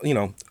 well,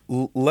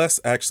 less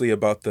actually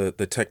about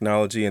the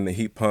technology and the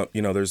heat pump.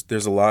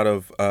 There's a lot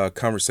of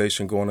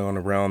conversation going on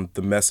around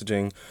the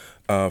messaging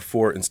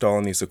for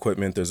installing these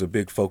equipment. There's a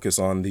big focus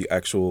on the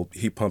actual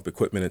heat pump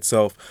equipment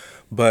itself.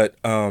 But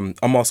I'm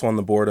also on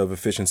the board of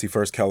Efficiency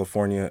First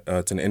California.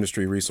 It's an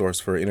industry resource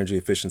for energy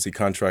efficiency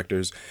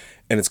contractors.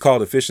 And it's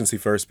called Efficiency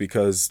First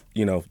because,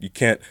 you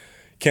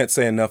can't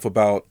say enough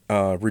about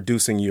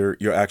reducing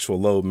your actual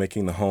load,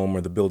 making the home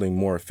or the building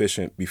more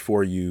efficient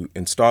before you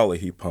install a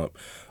heat pump,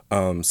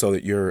 so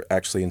that you're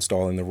actually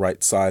installing the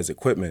right size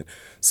equipment.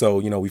 So,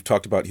 we've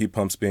talked about heat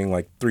pumps being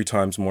like 3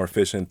 times more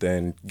efficient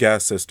than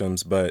gas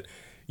systems, but,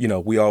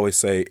 we always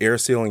say air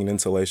sealing and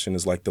insulation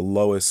is like the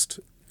lowest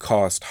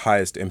cost,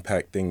 highest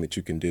impact thing that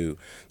you can do.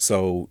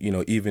 So,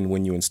 even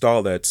when you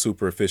install that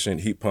super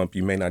efficient heat pump,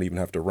 you may not even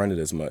have to run it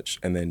as much.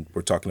 And then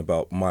we're talking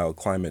about mild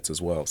climates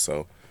as well.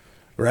 So,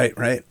 right.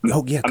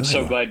 Oh yeah. I'm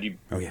so glad you.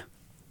 Oh yeah.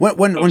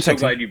 I'm so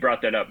glad you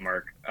brought that up,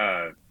 Mark.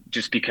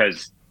 Just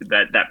because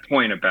that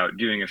point about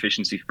doing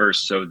efficiency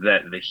first, so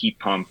that the heat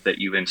pump that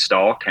you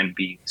install can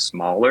be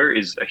smaller,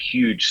 is a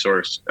huge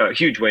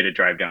way to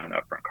drive down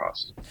upfront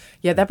costs.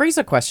 Yeah, that brings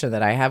a question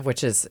that I have,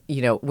 which is,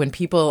 when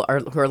people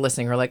who are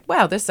listening are like,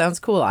 wow, this sounds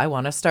cool, I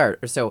want to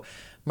start. So,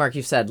 Mark,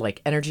 you've said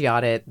like energy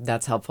audit,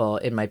 that's helpful.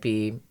 It might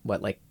be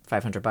like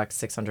 $500,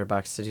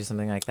 $600 to do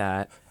something like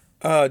that.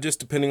 Just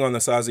depending on the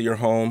size of your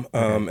home,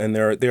 and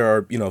there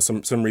are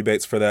some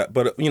rebates for that,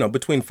 but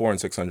between $400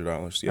 and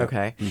 $600. Yeah.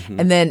 Okay,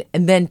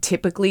 and then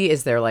typically,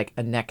 is there like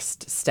a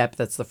next step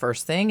that's the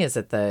first thing? Is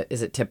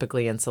it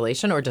typically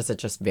insulation, or does it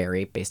just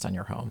vary based on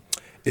your home?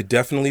 It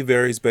definitely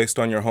varies based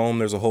on your home.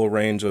 There's a whole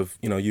range of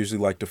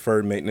usually like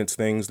deferred maintenance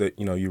things that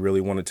you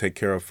really want to take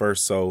care of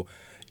first. So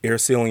air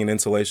sealing and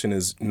insulation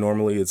is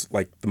normally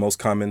like the most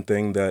common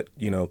thing that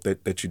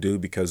that you do,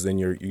 because then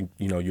you're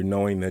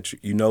knowing that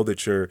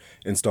that you're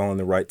installing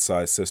the right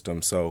size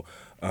system. So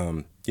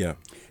yeah.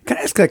 Can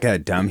I ask like a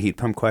dumb heat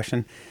pump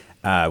question?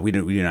 We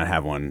do not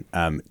have one.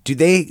 Do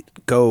they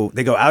go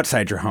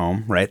outside your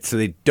home, right? So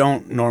they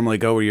don't normally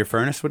go where your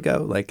furnace would go,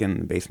 like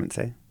in the basement,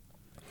 say?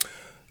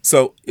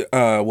 So,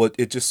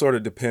 it just sort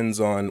of depends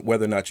on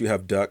whether or not you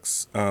have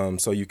ducts.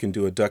 So you can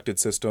do a ducted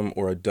system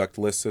or a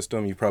ductless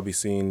system. You've probably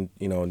seen,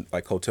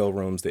 like hotel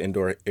rooms, the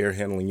indoor air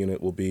handling unit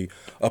will be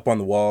up on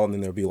the wall, and then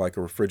there'll be like a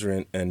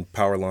refrigerant and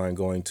power line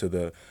going to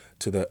the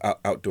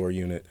outdoor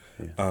unit.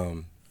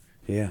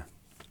 Yeah.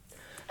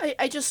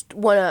 I just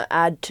want to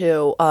add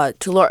to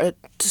Laura,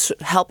 to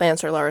help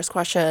answer Laura's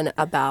question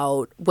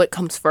about what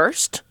comes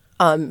first.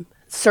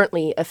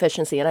 Certainly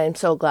efficiency, and I am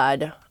so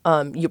glad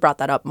you brought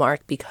that up,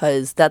 Mark,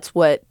 because that's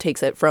what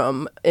takes it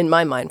from, in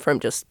my mind, from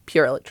just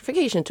pure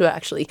electrification to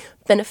actually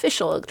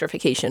beneficial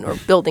electrification or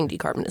building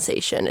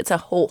decarbonization. It's a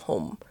whole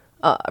home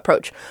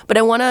approach. But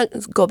I want to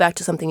go back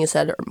to something you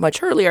said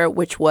much earlier,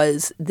 which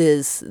was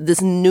this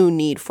new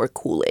need for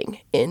cooling,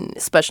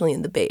 especially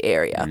in the Bay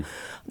Area.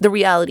 The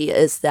reality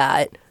is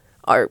that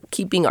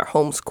keeping our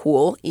homes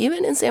cool,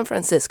 even in San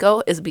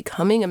Francisco, is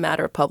becoming a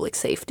matter of public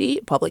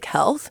safety, public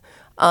health.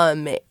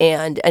 And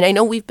I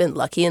know we've been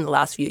lucky in the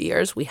last few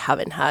years. We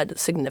haven't had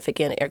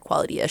significant air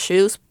quality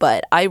issues,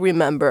 but I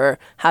remember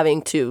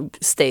having to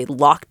stay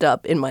locked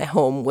up in my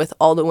home with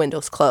all the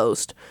windows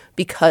closed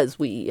because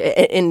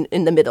in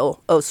the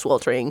middle of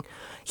sweltering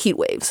heat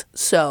waves.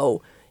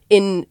 So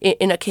in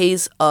a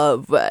case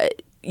of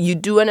you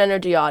do an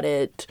energy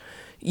audit,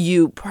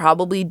 you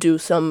probably do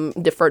some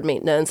deferred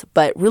maintenance,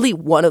 but really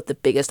one of the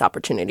biggest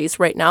opportunities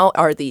right now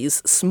are these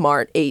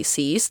smart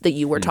ACs that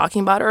you were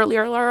talking about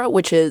earlier, Laura,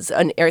 which is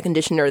an air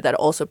conditioner that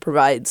also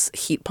provides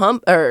heat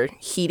pump or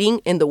heating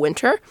in the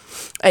winter.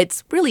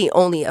 It's really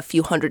only a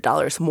few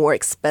 $100s more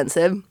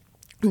expensive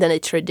than a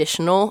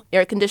traditional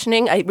air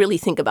conditioning. I really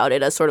think about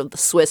it as sort of the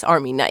Swiss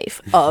Army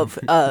knife of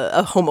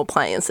home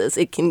appliances.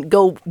 It can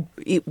go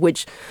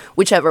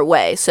whichever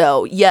way.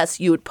 So yes,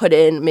 you would put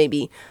in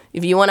maybe,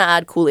 if you want to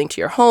add cooling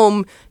to your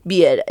home,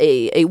 be it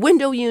a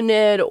window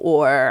unit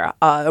or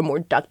a more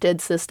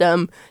ducted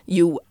system,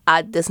 you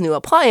add this new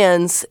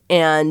appliance,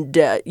 and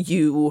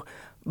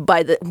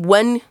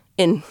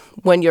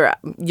when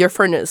your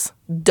furnace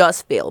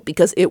does fail,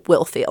 because it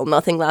will fail,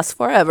 nothing lasts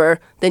forever,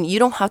 then you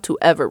don't have to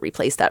ever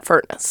replace that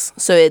furnace.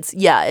 So it's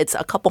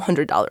a couple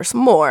 $100s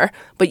more,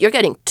 but you're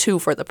getting two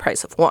for the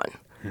price of one.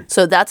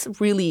 So that's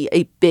really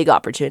a big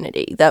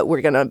opportunity that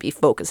we're going to be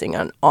focusing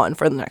on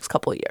for the next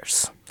couple of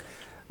years.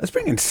 Let's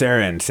bring in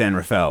Sarah in San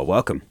Rafael.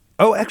 Welcome.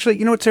 Oh, actually,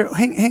 you know what, Sarah?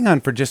 Hang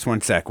on for just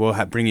one sec. We'll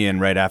bring you in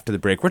right after the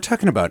break. We're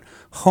talking about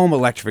home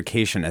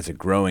electrification as a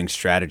growing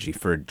strategy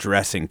for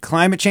addressing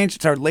climate change.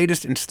 It's our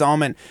latest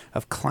installment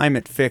of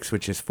Climate Fix,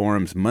 which is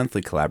Forum's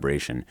monthly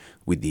collaboration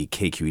with the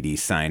KQED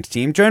science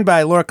team. Joined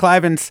by Laura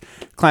Klivans,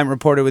 climate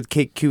reporter with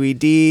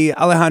KQED,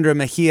 Alejandra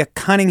Mejia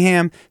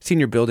Cunningham,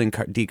 senior building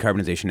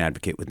decarbonization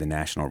advocate with the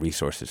National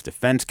Resources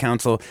Defense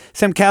Council,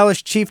 Sam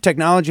Calisch, chief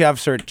technology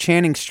officer at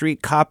Channing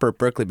Street Copper,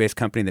 Berkeley-based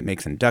company that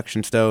makes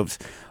induction stoves,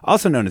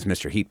 also known as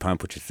Mr. Heat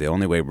Pump, which is the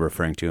only way we're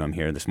referring to him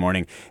here this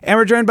morning. And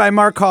we're joined by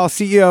Mark Hall,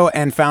 CEO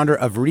and founder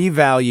of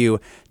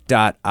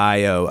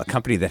Revalue.io, a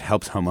company that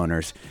helps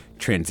homeowners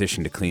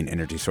transition to clean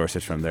energy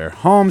sources from their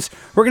homes.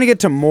 We're going to get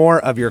to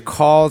more of your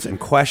calls and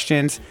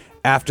questions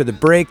after the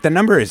break. The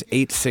number is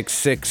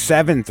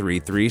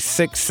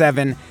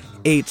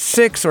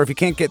 866-733-6786, or if you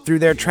can't get through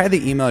there, try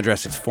the email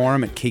address. It's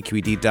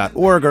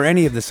forum@kqed.org, or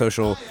any of the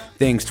social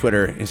things,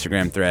 Twitter,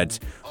 Instagram, Threads.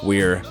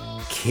 We're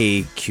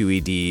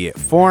KQED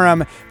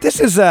Forum. This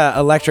is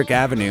Electric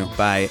Avenue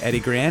by Eddie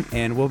Grant,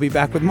 and we'll be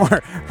back with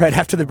more right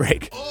after the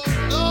break.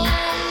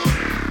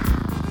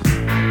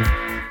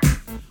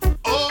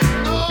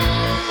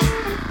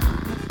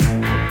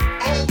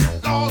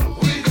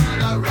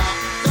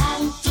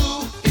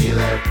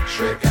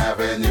 Electric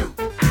Avenue,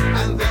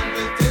 and then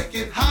we'll take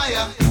it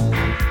higher.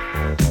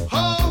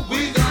 Oh,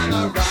 we're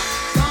gonna rock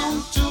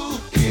down to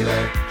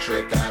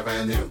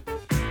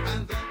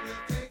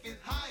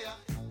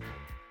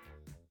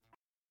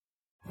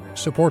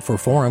Support for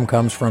Forum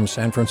comes from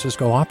San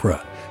Francisco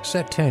Opera.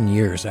 Set 10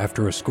 years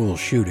after a school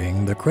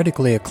shooting, the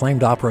critically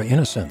acclaimed opera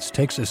Innocence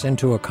takes us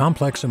into a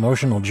complex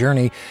emotional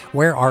journey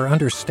where our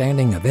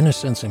understanding of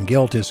innocence and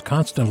guilt is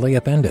constantly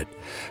upended.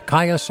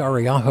 Kaya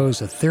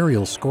Sariaho's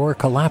ethereal score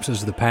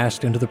collapses the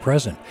past into the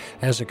present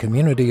as a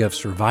community of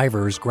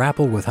survivors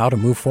grapple with how to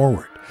move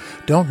forward.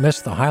 Don't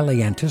miss the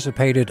highly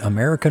anticipated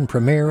American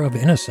premiere of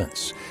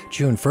Innocence,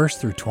 June 1st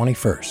through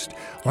 21st.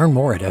 Learn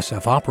more at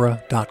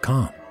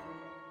sfopera.com.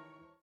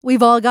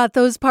 We've all got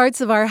those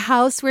parts of our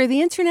house where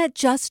the internet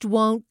just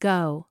won't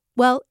go.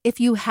 Well, if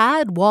you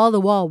had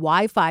wall-to-wall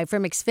Wi-Fi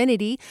from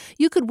Xfinity,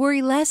 you could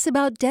worry less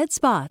about dead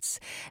spots.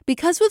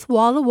 Because with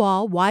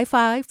wall-to-wall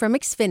Wi-Fi from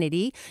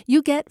Xfinity,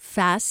 you get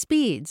fast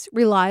speeds,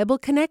 reliable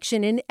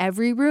connection in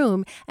every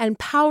room, and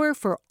power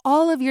for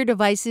all of your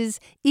devices,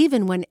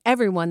 even when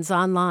everyone's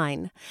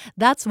online.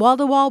 That's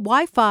wall-to-wall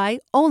Wi-Fi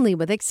only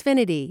with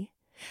Xfinity.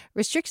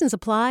 Restrictions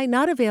apply,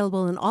 not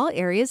available in all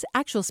areas.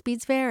 Actual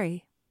speeds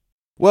vary.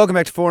 Welcome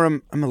back to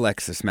Forum. I'm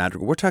Alexis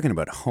Madrigal. We're talking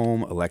about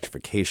home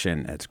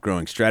electrification as a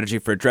growing strategy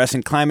for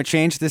addressing climate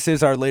change. This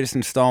is our latest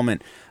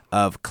installment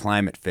of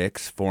Climate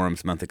Fix,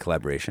 Forum's monthly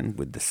collaboration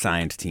with the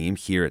science team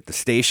here at the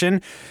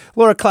station.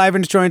 Laura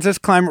Klivans joins us,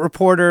 climate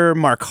reporter.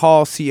 Mark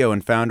Hall, CEO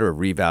and founder of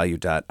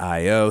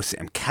Revalue.io.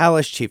 Sam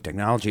Calisch, Chief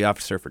Technology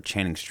Officer for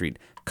Channing Street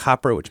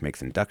Copper, which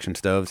makes induction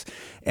stoves.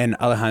 And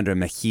Alejandra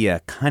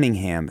Mejia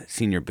Cunningham,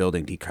 Senior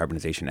Building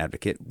Decarbonization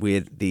Advocate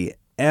with the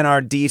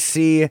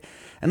NRDC.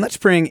 And let's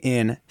bring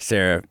in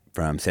Sarah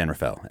from San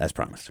Rafael, as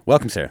promised.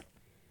 Welcome, Sarah.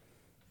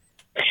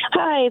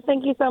 Hi,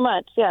 thank you so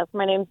much. Yes,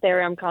 my name's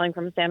Sarah. I'm calling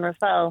from San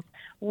Rafael.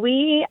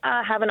 We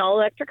have an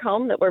all-electric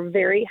home that we're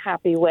very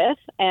happy with,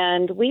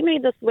 and we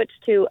made the switch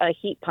to a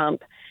heat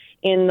pump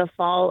in the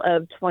fall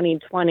of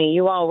 2020.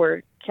 You all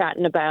were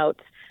chatting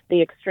about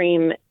the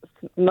extreme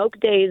smoke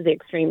days, the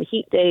extreme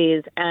heat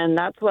days, and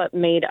that's what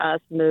made us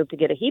move to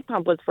get a heat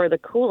pump was for the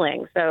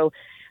cooling. So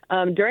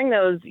during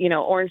those,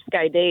 orange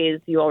sky days,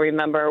 you all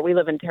remember, we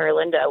live in Terra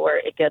Linda where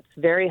it gets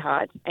very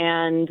hot,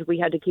 and we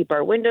had to keep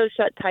our windows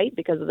shut tight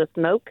because of the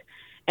smoke,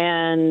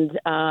 and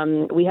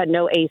we had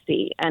no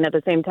AC. And at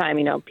the same time,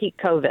 peak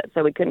COVID,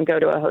 so we couldn't go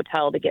to a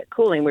hotel to get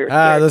cooling. We were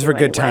those were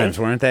good times,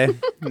 weren't they?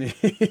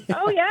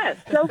 Oh, yes,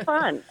 so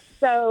fun.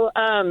 So,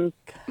 at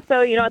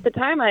the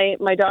time,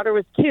 my daughter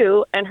was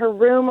 2, and her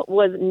room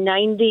was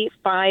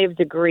 95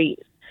 degrees.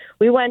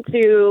 We went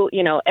to,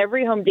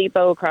 every Home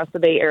Depot across the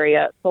Bay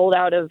Area, sold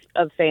out of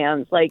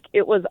fans. Like,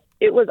 it was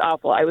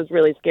awful. I was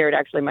really scared.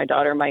 Actually, my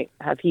daughter might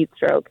have heat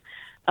stroke.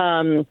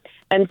 And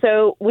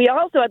so we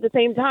also, at the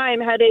same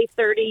time, had a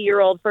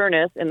 30-year-old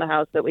furnace in the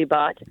house that we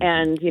bought.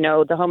 And,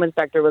 the home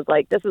inspector was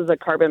like, this is a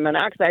carbon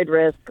monoxide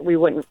risk. We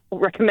wouldn't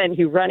recommend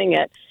you running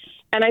it.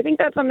 And I think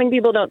that's something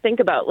people don't think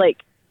about. Like,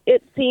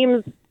 it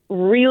seems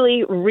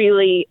really,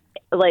 really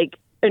like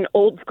an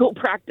old school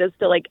practice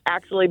to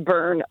actually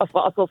burn a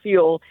fossil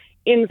fuel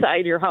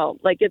inside your home.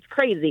 Like, it's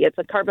crazy. It's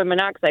a carbon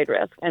monoxide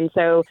risk. And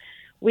so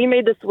we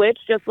made the switch,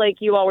 just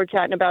like you all were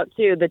chatting about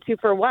too, the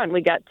 2-for-1.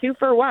 We got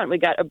 2-for-1. We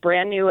got a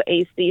brand new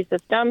AC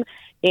system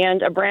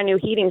and a brand new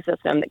heating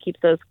system that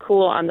keeps us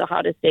cool on the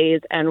hottest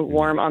days and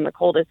warm on the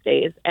coldest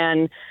days.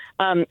 And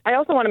I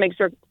also want to make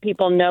sure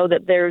people know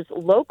that there's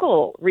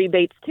local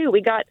rebates too.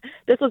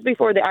 This was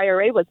before the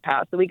IRA was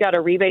passed, so we got a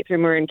rebate through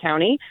Marin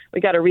County.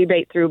 We got a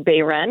rebate through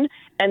Bayren,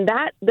 and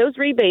those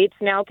rebates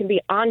now can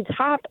be on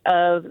top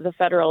of the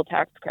federal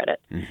tax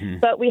credit. Mm-hmm.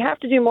 But we have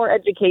to do more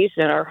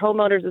education. Our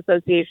homeowners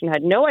association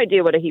had no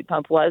idea what a heat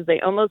pump was.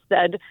 They almost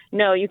said,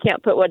 "No, you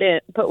can't put one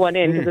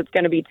in because it's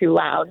going to be too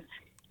loud."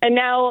 And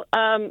now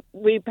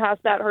we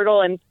passed that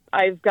hurdle, and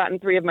I've gotten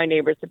 3 of my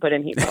neighbors to put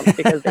in heat pumps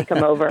because they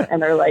come over and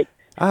they're like,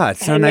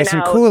 it's so nice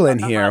and cool in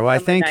here. Why,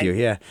 thank you.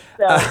 Yeah.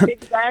 So,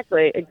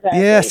 exactly.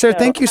 Yeah, sir,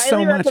 thank you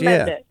so much.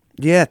 It.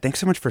 Yeah, thanks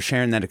so much for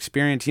sharing that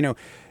experience. You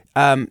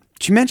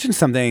mentioned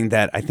something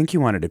that I think you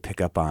wanted to pick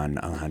up on,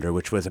 Alejandra,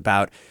 which was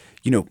about,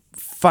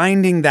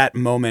 finding that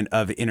moment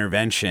of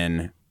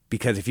intervention.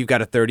 Because if you've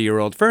got a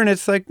 30-year-old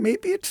furnace,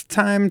 maybe it's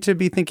time to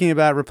be thinking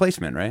about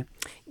replacement, right?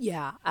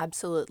 Yeah,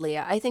 absolutely.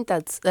 I think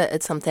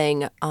it's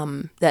something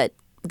that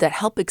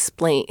helps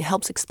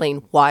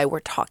explain why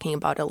we're talking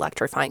about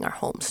electrifying our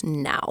homes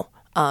now.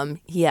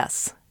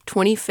 Yes,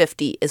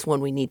 2050 is when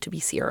we need to be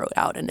zeroed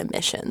out in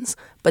emissions.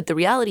 But the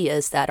reality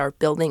is that our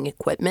building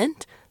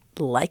equipment,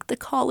 like the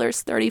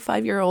caller's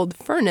 35-year-old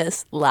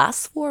furnace,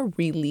 lasts for a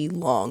really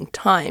long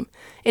time.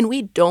 And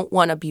we don't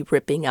want to be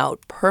ripping out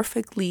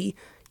perfectly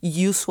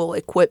useful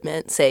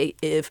equipment, say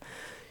if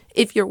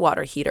your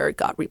water heater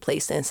got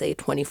replaced in, say,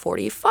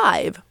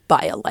 2045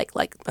 by a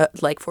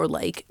like for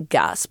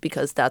gas,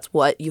 because that's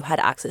what you had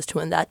access to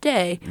in that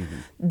day,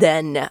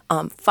 then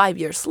 5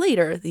 years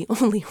later, the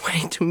only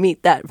way to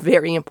meet that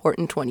very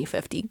important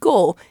 2050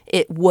 goal,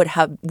 it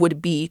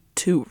would be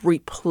to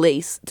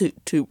replace,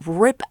 to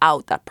rip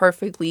out that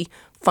perfectly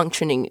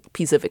functioning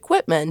piece of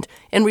equipment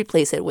and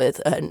replace it with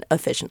an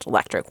efficient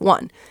electric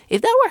one.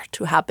 If that were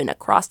to happen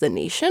across the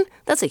nation,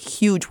 that's a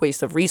huge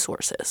waste of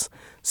resources.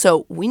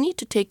 So we need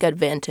to take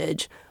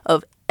advantage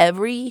of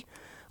every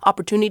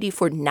opportunity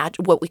for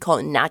what we call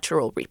a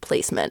natural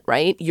replacement,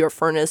 right? Your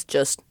furnace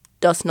just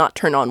does not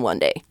turn on one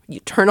day.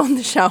 You turn on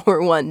the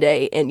shower one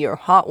day and your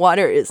hot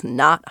water is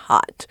not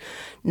hot.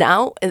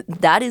 Now,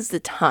 that is the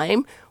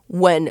time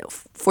when,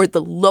 for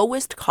the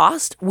lowest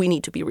cost, we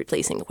need to be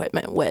replacing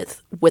equipment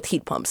with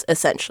heat pumps,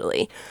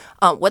 essentially.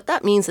 What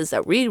that means is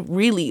that we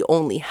really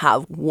only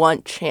have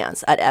one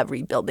chance at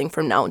every building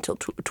from now until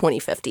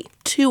 2050,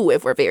 two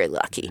if we're very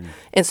lucky.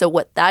 And so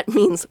what that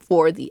means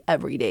for the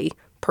everyday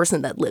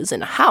person that lives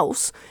in a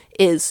house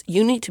is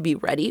you need to be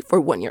ready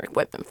for when your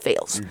equipment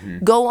fails.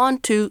 Go on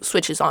to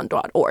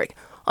switcheson.org.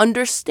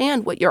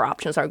 Understand what your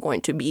options are going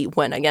to be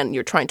when, again,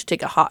 you're trying to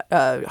take a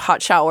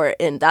hot shower,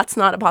 and that's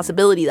not a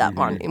possibility that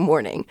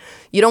morning.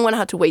 You don't want to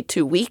have to wait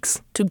 2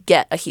 weeks to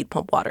get a heat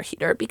pump water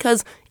heater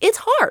because it's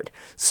hard.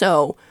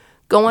 So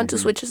go on to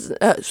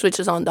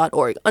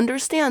switcheson.org.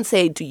 Understand,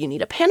 say, do you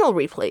need a panel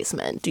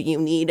replacement? Do you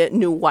need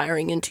new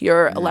wiring into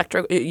your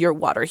your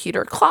water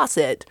heater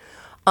closet?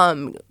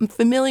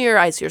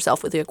 Familiarize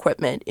yourself with the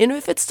equipment. And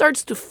if it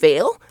starts to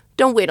fail,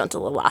 don't wait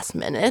until the last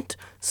minute.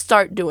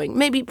 Start doing,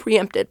 maybe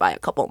preempt it by a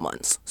couple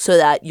months so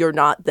that you're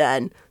not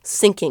then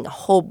sinking a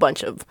whole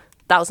bunch of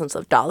thousands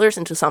of dollars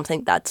into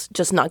something that's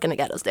just not going to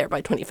get us there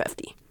by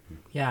 2050.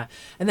 Yeah.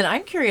 And then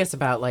I'm curious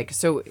about,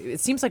 so it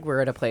seems like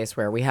we're at a place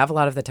where we have a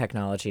lot of the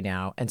technology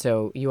now. And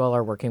so you all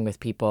are working with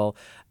people.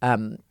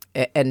 And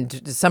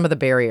some of the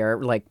barrier,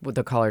 like what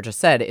the caller just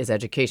said, is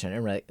education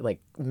and like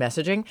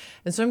messaging.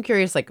 And so I'm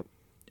curious,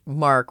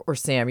 Mark or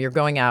Sam, you're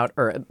going out,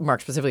 or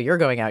Mark specifically, you're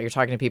going out, you're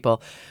talking to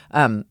people.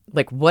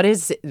 What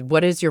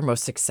is your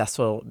most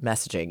successful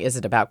messaging? Is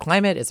it about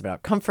climate? Is it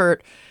about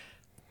comfort?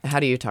 How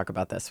do you talk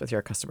about this with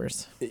your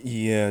customers?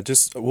 Yeah,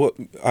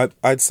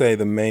 I'd say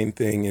the main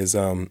thing is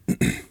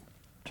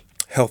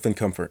health and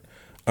comfort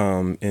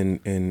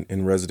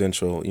in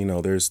residential.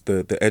 There's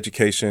the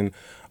education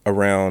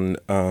around,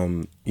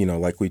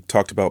 like we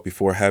talked about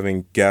before,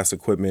 having gas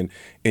equipment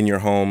in your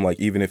home. Like,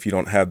 even if you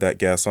don't have that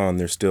gas on,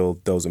 there's still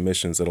those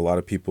emissions that a lot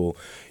of people,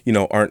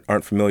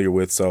 aren't familiar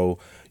with. So,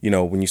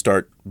 when you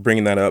start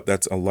bringing that up,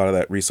 that's a lot of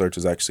that research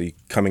is actually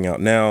coming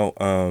out now.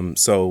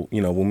 So,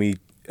 when we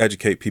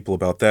educate people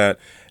about that,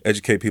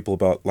 educate people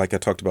about, like I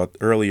talked about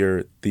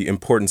earlier, the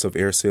importance of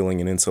air sealing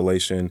and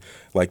insulation.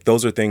 Like,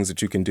 those are things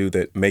that you can do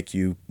that make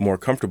you more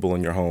comfortable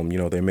in your home.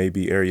 There may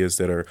be areas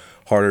that are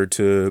harder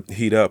to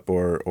heat up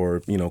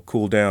or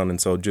cool down. And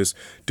so just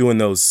doing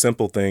those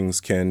simple things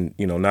can,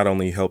 not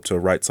only help to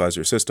right size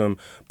your system,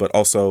 but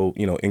also,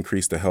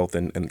 increase the health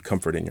and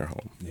comfort in your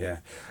home. Yeah.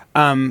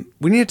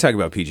 We need to talk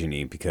about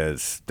PG&E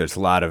because there's a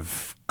lot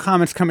of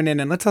comments coming in,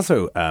 and let's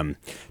also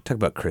talk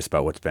about Chris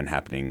about what's been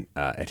happening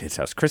at his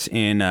house. Chris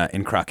in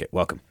Crockett,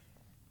 welcome.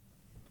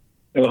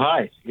 Oh,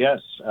 hi. Yes,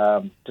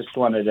 just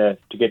wanted to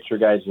get your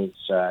guys'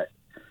 insight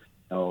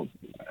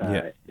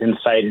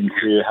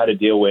into how to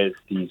deal with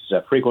these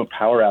frequent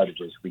power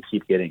outages we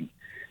keep getting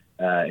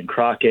in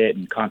Crockett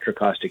and Contra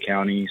Costa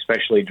County,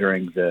 especially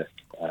during the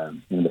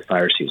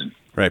fire season.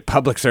 Right,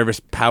 public service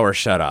power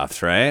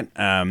shutoffs, right?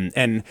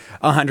 And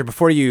Alejandra,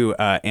 before you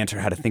answer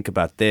how to think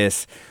about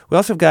this, we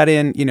also got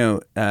in,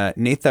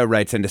 Natha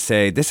writes in to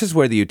say, this is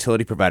where the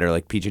utility provider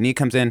like PG&E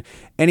comes in.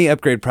 Any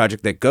upgrade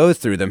project that goes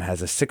through them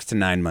has a 6 to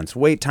 9 months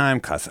wait time,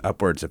 costs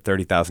upwards of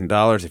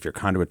 $30,000 if your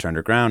conduits are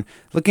underground.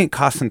 Looking at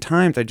costs and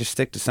times, I just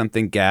stick to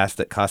something gas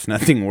that costs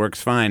nothing,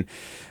 works fine.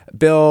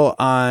 Bill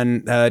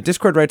on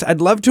Discord writes,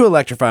 I'd love to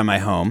electrify my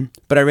home,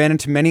 but I ran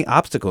into many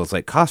obstacles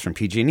like cost from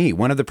PG&E.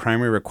 One of the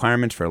primary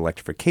requirements for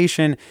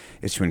electrification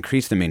is to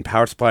increase the main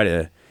power supply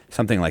to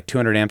something like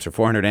 200 amps or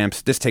 400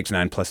 amps. This takes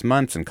 9+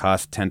 months and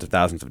costs tens of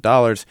thousands of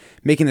dollars,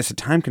 making this a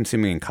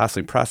time-consuming and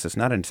costly process,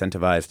 not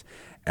incentivized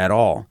at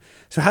all.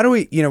 So how do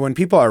we, when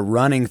people are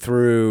running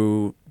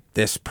through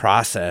this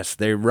process,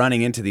 they're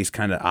running into these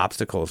kind of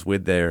obstacles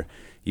with their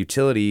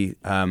utility.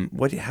 How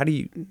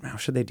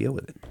should they deal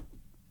with it?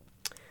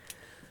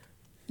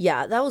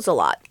 Yeah, that was a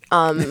lot.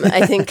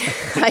 I think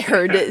I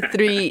heard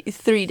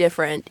three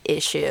different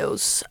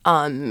issues.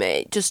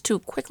 Just to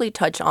quickly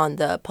touch on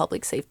the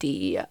public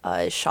safety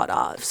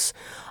shutoffs,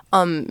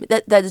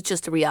 that is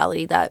just a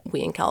reality that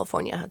we in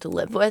California have to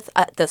live with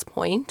at this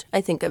point.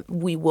 I think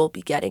we will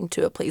be getting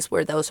to a place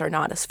where those are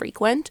not as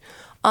frequent.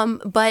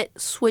 But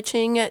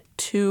switching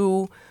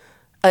to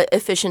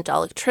efficient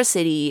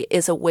electricity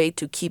is a way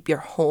to keep your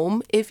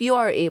home, if you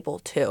are able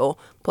to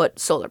put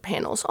solar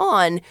panels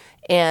on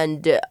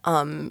and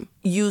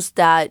use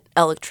that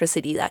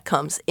electricity that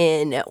comes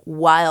in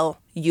while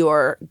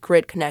your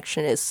grid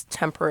connection is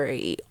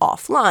temporarily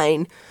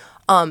offline.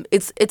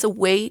 It's a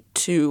way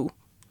to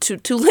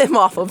live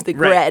off of the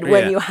grid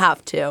when you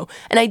have to.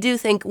 And I do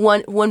think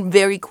one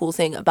very cool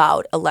thing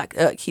about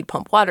heat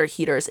pump water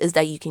heaters is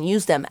that you can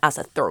use them as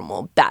a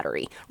thermal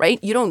battery, right?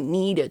 You don't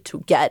need it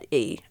to get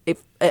a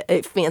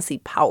fancy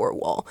power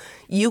wall.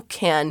 You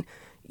can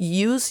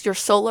use your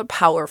solar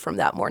power from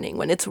that morning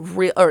when it's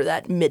or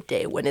that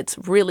midday when it's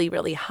really,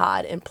 really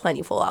hot and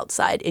plentiful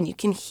outside, and you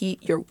can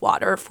heat your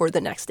water for the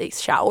next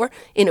day's shower,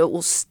 and it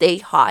will stay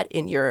hot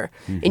in your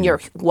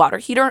water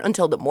heater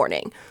until the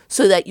morning,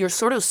 so that you're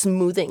sort of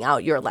smoothing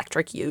out your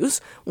electric use,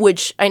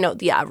 which I know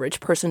the average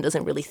person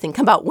doesn't really think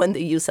about when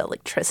they use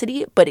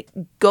electricity, but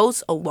it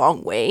goes a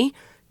long way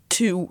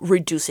to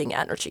reducing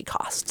energy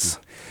costs.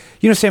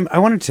 You know, Sam, I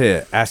wanted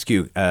to ask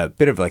you a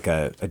bit of like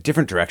a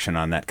different direction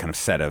on that kind of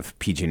set of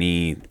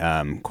PG&E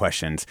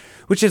questions,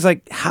 which is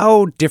like,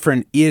 how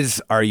different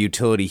is our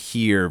utility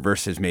here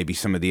versus maybe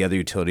some of the other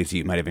utilities that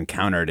you might have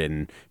encountered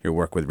in your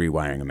work with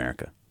Rewiring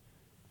America?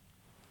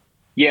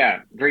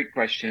 Yeah, great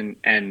question.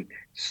 And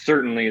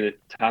certainly the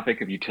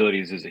topic of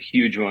utilities is a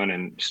huge one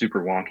and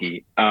super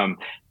wonky.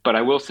 But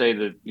I will say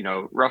that,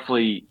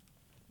 roughly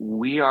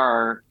we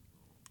are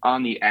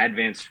on the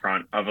advanced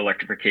front of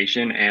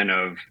electrification and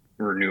of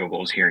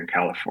renewables here in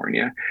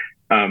California.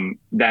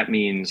 That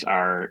means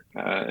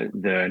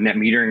the net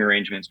metering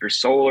arrangements for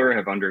solar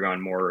have undergone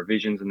more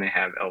revisions than they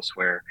have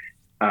elsewhere.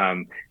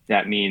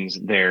 That means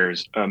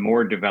there's a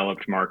more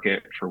developed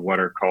market for what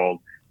are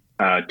called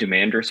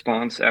demand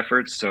response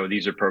efforts. So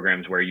these are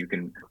programs where you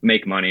can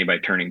make money by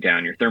turning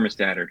down your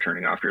thermostat or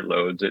turning off your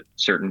loads at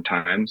certain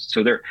times.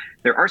 So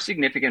there are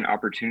significant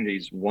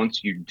opportunities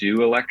once you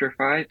do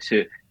electrify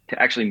to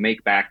actually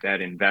make back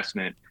that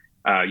investment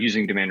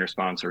using demand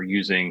response or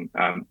using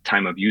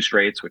time of use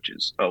rates, which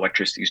is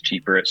electricity is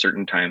cheaper at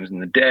certain times in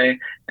the day,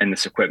 and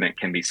this equipment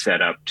can be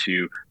set up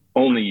to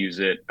only use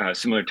it,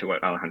 similar to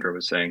what Alejandra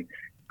was saying,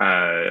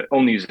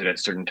 only use it at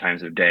certain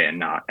times of day and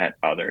not at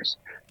others.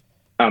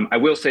 I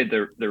will say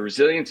the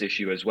resilience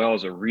issue as well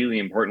is a really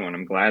important one.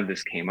 I'm glad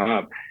this came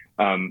up.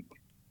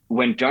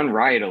 When done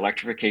right,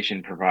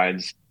 electrification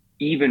provides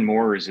even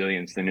more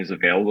resilience than is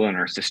available in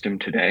our system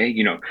today.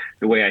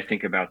 The way I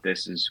think about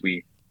this is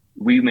we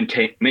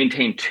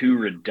maintain two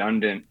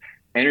redundant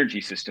energy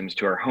systems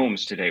to our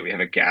homes today. We have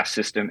a gas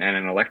system and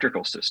an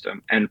electrical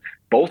system, and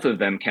both of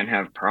them can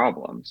have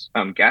problems.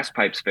 Gas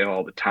pipes fail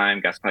all the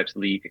time. Gas pipes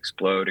leak,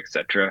 explode,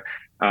 etc.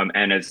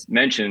 And as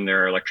mentioned,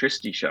 there are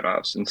electricity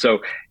shutoffs. And so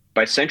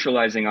by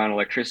centralizing on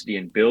electricity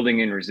and building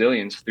in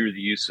resilience through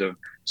the use of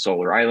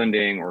solar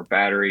islanding or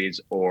batteries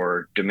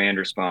or demand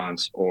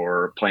response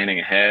or planning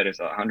ahead, as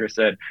Alejandra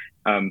said,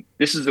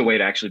 this is the way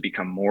to actually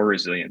become more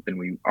resilient than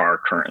we are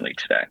currently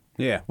today.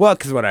 Yeah, well,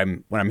 because what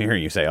I'm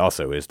hearing you say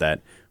also is that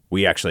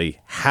we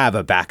actually have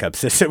a backup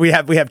system. We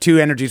have two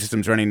energy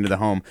systems running into the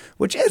home,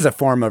 which is a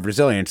form of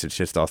resilience. It's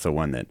just also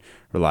one that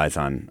relies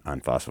on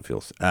fossil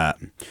fuels.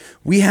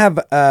 We have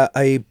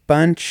a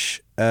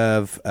bunch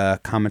of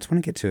comments. I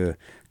want to get to a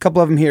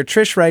couple of them here.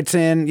 Trish writes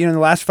in, in the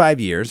last 5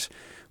 years,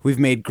 we've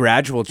made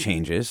gradual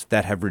changes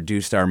that have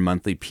reduced our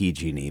monthly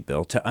PG&E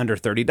bill to under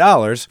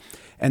 $30,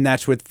 and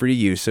that's with free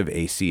use of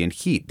AC and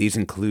heat. These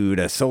include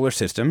a solar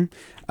system,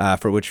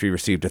 for which we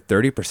received a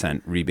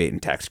 30% rebate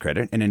and tax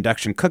credit, an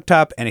induction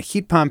cooktop, and a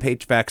heat pump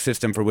HVAC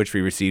system for which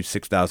we received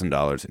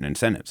 $6,000 in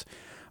incentives.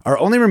 Our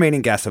only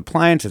remaining gas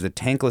appliance is a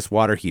tankless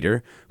water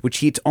heater, which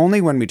heats only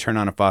when we turn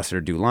on a faucet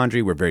or do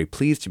laundry. We're very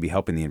pleased to be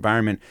helping the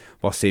environment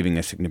while saving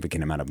a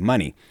significant amount of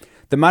money.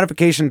 The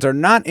modifications are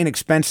not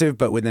inexpensive,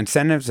 but with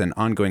incentives and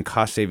ongoing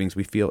cost savings,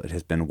 we feel it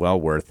has been well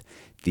worth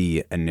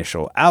the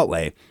initial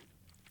outlay.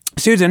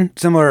 Susan,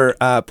 similar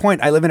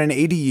point. I live in an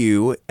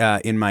ADU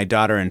in my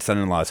daughter and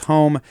son-in-law's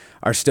home.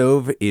 Our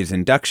stove is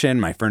induction.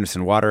 My furnace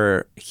and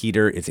water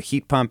heater is a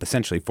heat pump,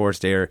 essentially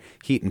forced air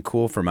heat and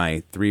cool for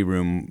my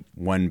 3-room,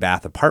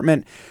 1-bath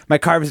apartment. My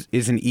car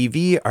is an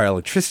EV. Our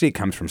electricity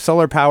comes from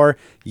solar power.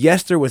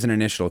 Yes, there was an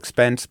initial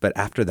expense, but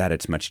after that,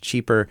 it's much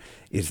cheaper.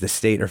 Is the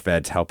state or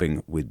feds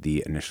helping with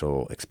the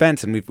initial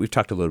expense? And we've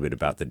talked a little bit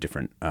about the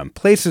different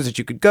places that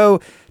you could go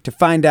to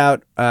find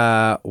out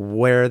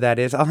where that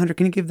is. Alejandra,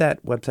 can you give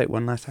that website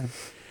one last time?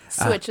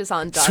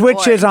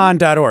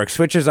 Switcheson.org.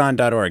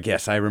 Switcheson.org.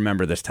 Yes, I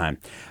remember this time.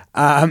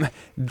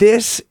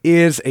 This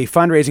is a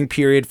fundraising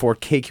period for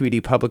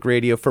KQED Public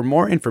Radio. For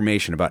more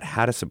information about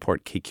how to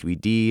support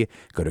KQED,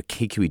 go to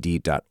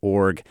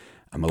kqed.org.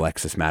 I'm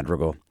Alexis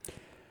Madrigal.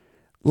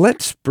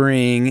 Let's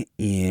bring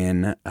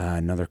in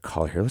another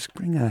caller here. Let's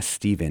bring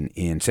Stephen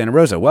in Santa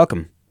Rosa.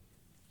 Welcome.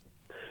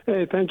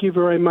 Hey, thank you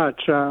very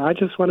much. I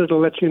just wanted to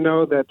let you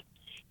know that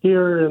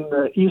here in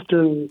the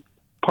eastern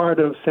part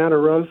of Santa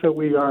Rosa,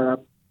 we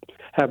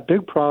have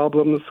big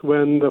problems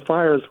when the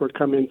fires were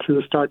coming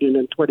through starting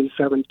in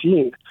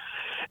 2017.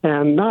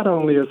 And not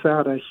only is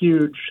that a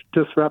huge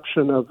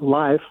disruption of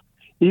life,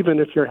 even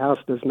if your house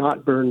does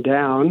not burn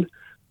down,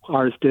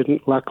 ours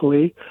didn't,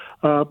 luckily,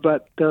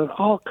 but there are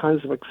all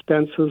kinds of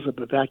expenses of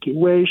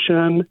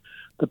evacuation.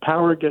 The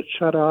power gets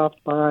shut off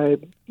by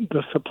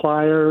the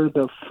supplier,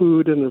 the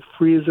food in the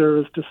freezer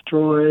is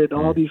destroyed,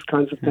 all these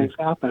kinds of things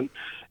happen.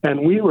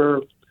 And we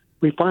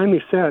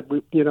finally said,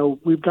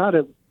 we've got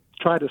to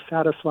try to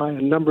satisfy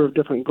a number of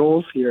different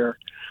goals here.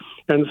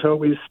 And so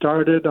we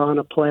started on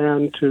a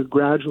plan to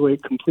gradually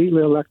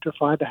completely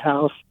electrify the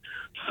house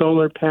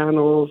solar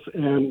panels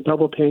and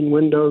double pane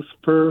windows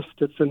first.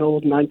 It's an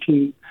old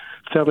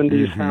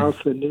 1970s house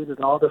that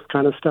needed all this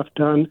kind of stuff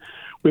done.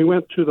 We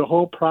went through the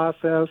whole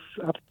process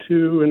up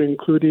to and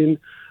including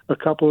a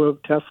couple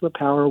of Tesla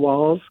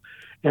Powerwalls,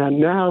 and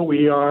now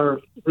we are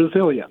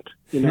resilient.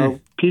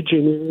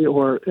 PG&E,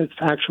 or it's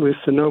actually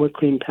Sonoma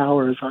Clean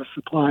Power is our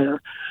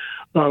supplier.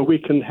 We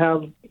can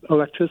have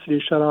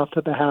electricity shut off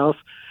to the house,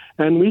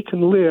 and we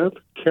can live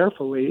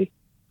carefully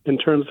in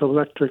terms of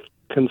electric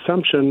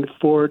consumption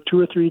for 2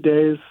 or 3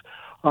 days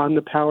on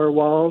the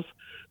Powerwalls.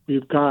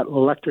 We've got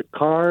electric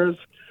cars.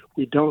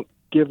 We don't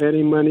give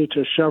any money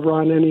to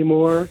Chevron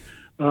anymore.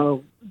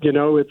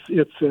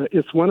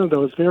 It's one of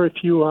those very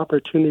few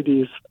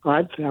opportunities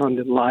I've found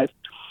in life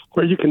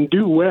where you can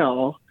do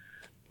well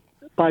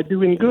by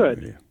doing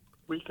good.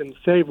 We can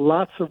save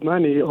lots of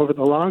money over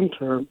the long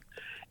term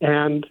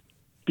and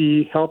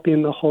be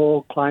helping the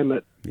whole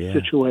climate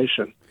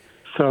situation.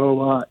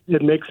 So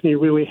it makes me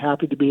really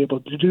happy to be able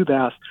to do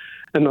that.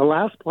 And the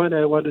last point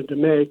I wanted to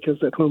make is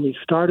that when we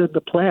started the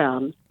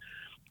plan,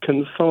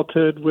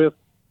 consulted with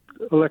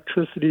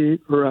electricity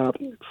or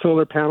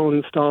solar panel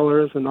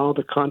installers and all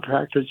the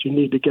contractors you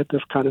need to get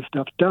this kind of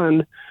stuff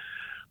done,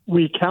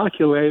 we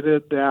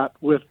calculated that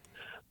with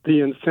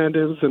the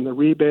incentives and the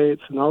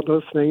rebates and all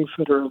those things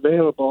that are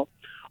available,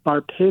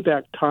 our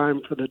payback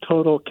time for the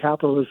total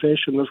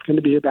capitalization was going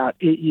to be about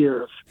 8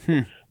 years.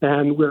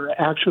 And we're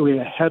actually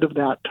ahead of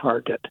that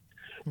target.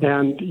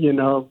 And,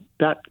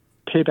 that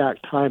payback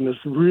time is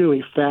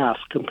really fast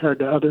compared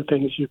to other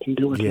things you can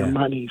do with your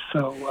money.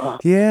 So,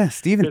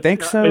 Stephen,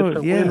 thanks so. It's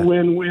a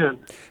win-win-win.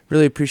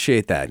 Really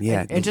appreciate that.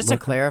 Yeah. And just to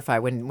clarify,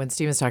 when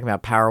Stephen's talking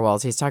about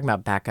Powerwalls, he's talking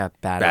about backup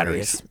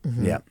batteries.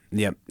 Yep.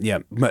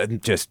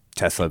 Just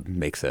Tesla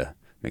makes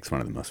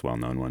one of the most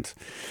well-known ones.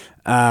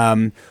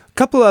 A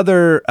couple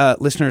other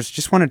listeners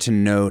just wanted to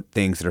note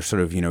things that are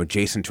sort of,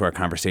 adjacent to our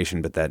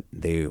conversation, but that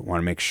they want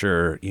to make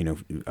sure,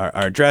 are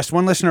addressed.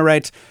 One listener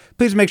writes,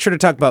 please make sure to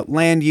talk about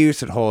land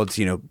use. It holds,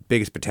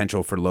 biggest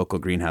potential for local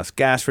greenhouse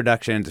gas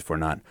reductions. If we're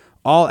not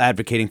all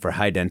advocating for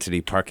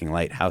high-density parking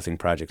light housing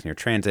projects near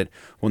transit,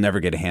 we'll never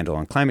get a handle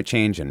on climate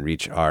change and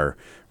reach our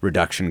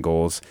reduction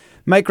goals.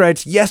 Mike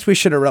writes, yes, we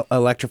should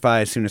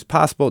electrify as soon as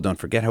possible. Don't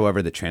forget,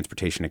 however, that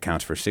transportation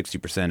accounts for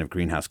 60% of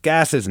greenhouse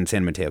gases in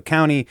San Mateo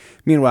County.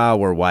 Meanwhile,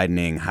 we're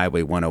widening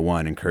Highway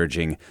 101,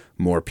 encouraging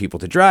more people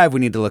to drive.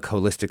 We need to look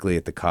holistically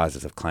at the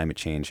causes of climate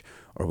change,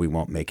 or we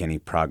won't make any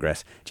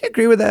progress. Do you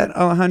agree with that,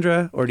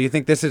 Alejandra? Or do you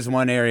think this is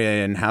one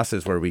area in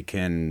houses where we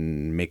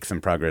can make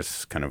some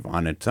progress kind of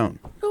on its own?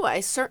 Oh, I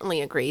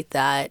certainly agree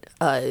that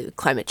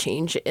climate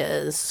change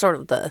is sort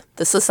of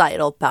the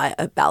societal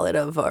ballad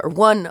of, or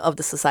one of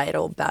the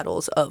societal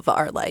battles of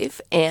our life,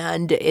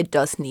 and it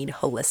does need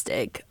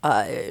holistic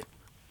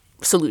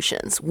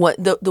solutions.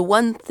 The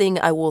one thing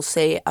I will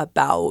say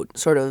about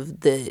sort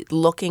of the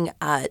looking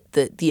at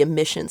the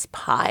emissions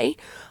pie,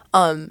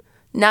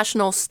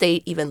 national,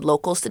 state, even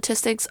local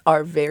statistics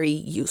are very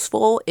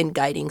useful in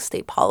guiding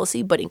state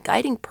policy, but in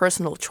guiding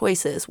personal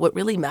choices, what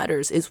really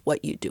matters is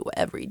what you do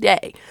every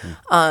day.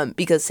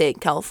 Because, say, in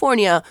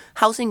California,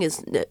 housing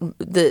is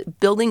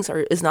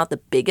is not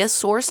the biggest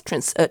source.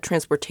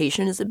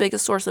 Transportation is the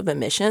biggest source of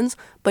emissions.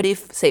 But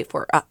if, say,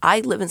 I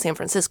live in San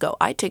Francisco,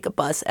 I take a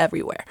bus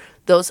everywhere.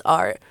 Those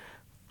are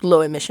low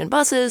emission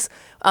buses.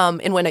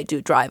 And when I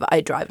do drive,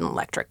 I drive an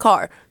electric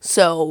car.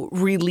 So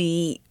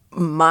really,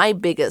 my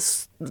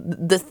biggest,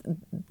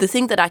 the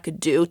thing that I could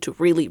do to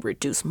really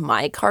reduce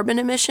my carbon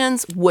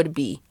emissions would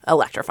be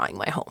electrifying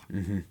my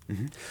home.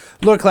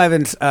 Laura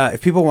Klivans,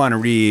 if people want to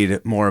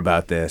read more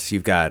about this,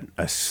 you've got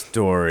a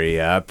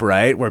story up,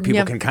 right? Where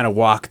people can kind of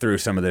walk through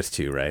some of this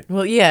too, right?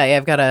 Well,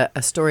 I've got a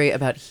story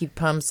about heat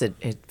pumps.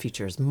 It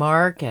features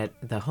Mark at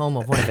the home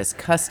of one of his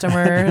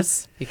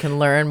customers. You can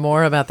learn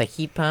more about the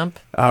heat pump.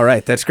 All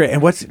right, that's great.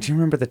 And do you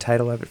remember the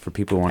title of it for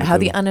people who want to How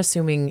the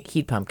unassuming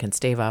heat pump can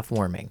stave off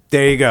warming.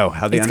 There you go.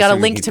 It's got a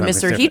link to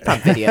Mr. Heat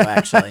Pump video,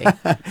 actually.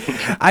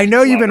 I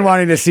know you've been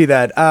wanting to see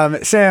that.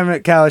 Sam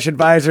Calisch,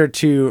 advisor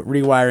to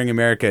Rewiring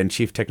America and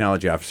Chief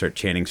Technology Officer at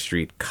Channing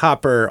Street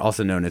Copper,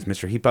 also known as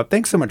Mr. Heat Pump.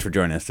 Thanks so much for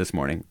joining us this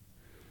morning.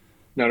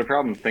 Not a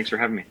problem. Thanks for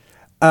having me.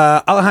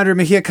 Alejandra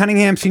Mejia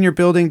Cunningham, Senior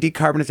Building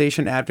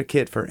Decarbonization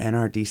Advocate for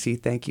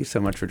NRDC. Thank you so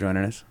much for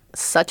joining us.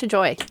 Such a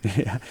joy.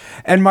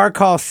 And Mark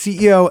Hall,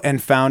 CEO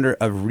and founder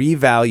of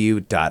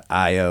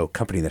Revalue.io,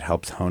 company that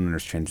helps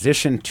homeowners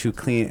transition to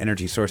clean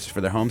energy sources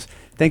for their homes.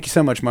 Thank you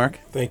so much, Mark.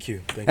 Thank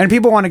you. And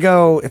people want to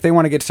go, if they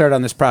want to get started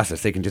on this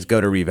process, they can just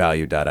go to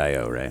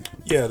Revalue.io, right?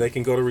 Yeah, they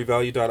can go to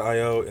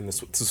Revalue.io, and the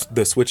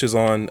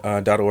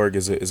switcheson.org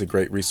is a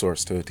great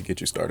resource to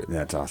get you started.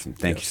 That's awesome.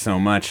 Thank you so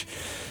much.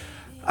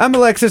 I'm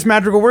Alexis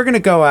Madrigal. We're going to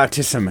go out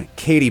to some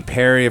Katy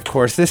Perry, of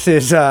course. This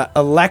is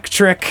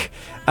Electric.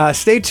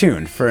 Stay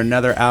tuned for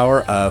another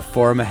hour of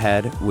Forum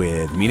Ahead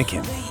with Mina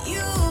Kim.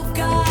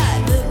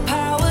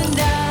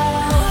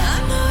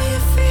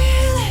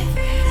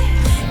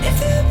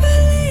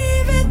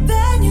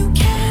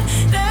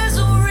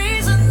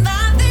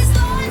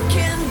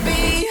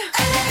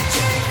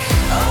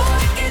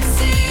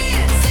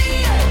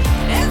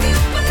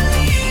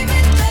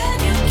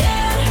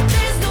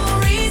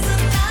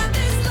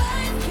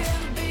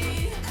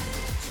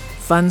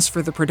 Funds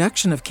for the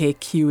production of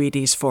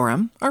KQED's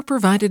forum are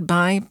provided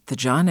by the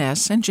John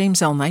S. and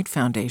James L. Knight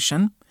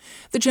Foundation,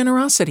 the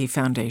Generosity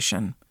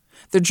Foundation,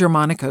 the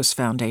Germanicos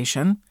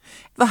Foundation,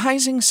 the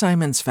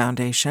Heising-Simons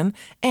Foundation,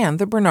 and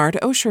the Bernard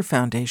Osher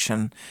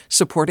Foundation,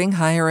 supporting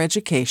higher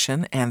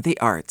education and the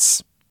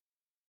arts.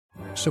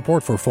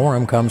 Support for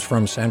Forum comes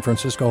from San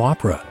Francisco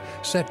Opera.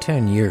 Set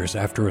 10 years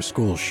after a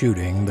school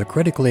shooting, the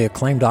critically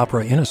acclaimed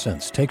opera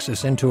Innocence takes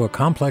us into a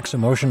complex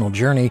emotional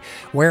journey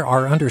where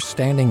our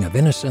understanding of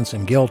innocence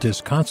and guilt is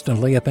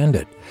constantly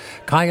upended.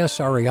 Kaya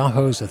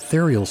Sariaho's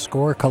ethereal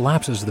score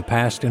collapses the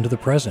past into the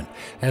present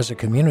as a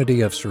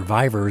community of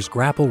survivors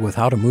grapple with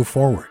how to move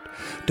forward.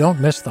 Don't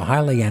miss the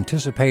highly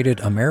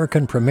anticipated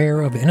American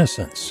premiere of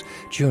Innocence,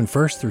 June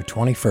 1st through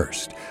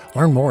 21st.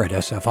 Learn more at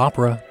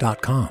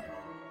sfopera.com.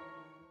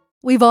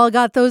 We've all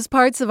got those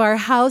parts of our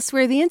house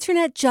where the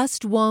internet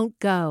just won't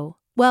go.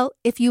 Well,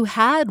 if you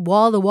had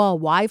wall-to-wall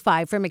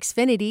Wi-Fi from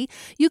Xfinity,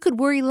 you could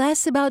worry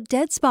less about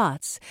dead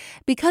spots.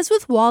 Because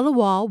with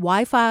wall-to-wall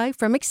Wi-Fi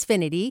from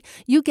Xfinity,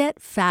 you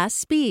get fast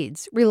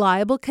speeds,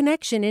 reliable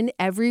connection in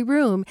every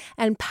room,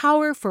 and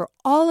power for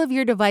all of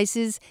your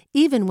devices,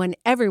 even when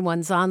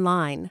everyone's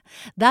online.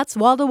 That's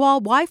wall-to-wall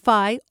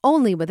Wi-Fi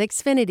only with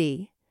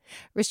Xfinity.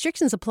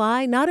 Restrictions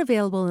apply, not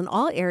available in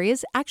all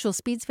areas. Actual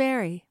speeds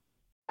vary.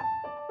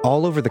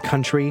 All over the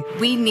country,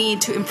 we need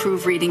to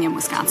improve reading in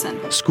Wisconsin.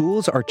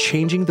 Schools are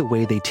changing the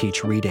way they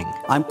teach reading.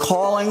 I'm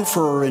calling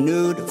for a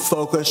renewed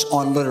focus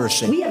on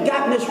literacy. We have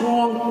gotten this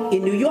wrong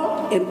in New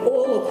York and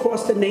all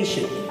across the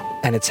nation.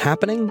 And it's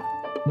happening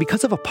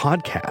because of a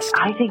podcast.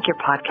 I think your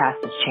podcast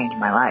has changed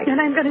my life.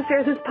 And I'm going to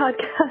share this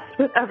podcast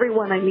with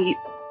everyone I meet.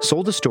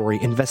 Sold a Story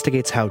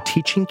investigates how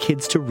teaching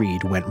kids to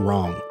read went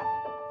wrong.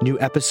 New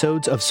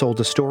episodes of Sold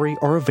a Story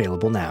are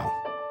available now.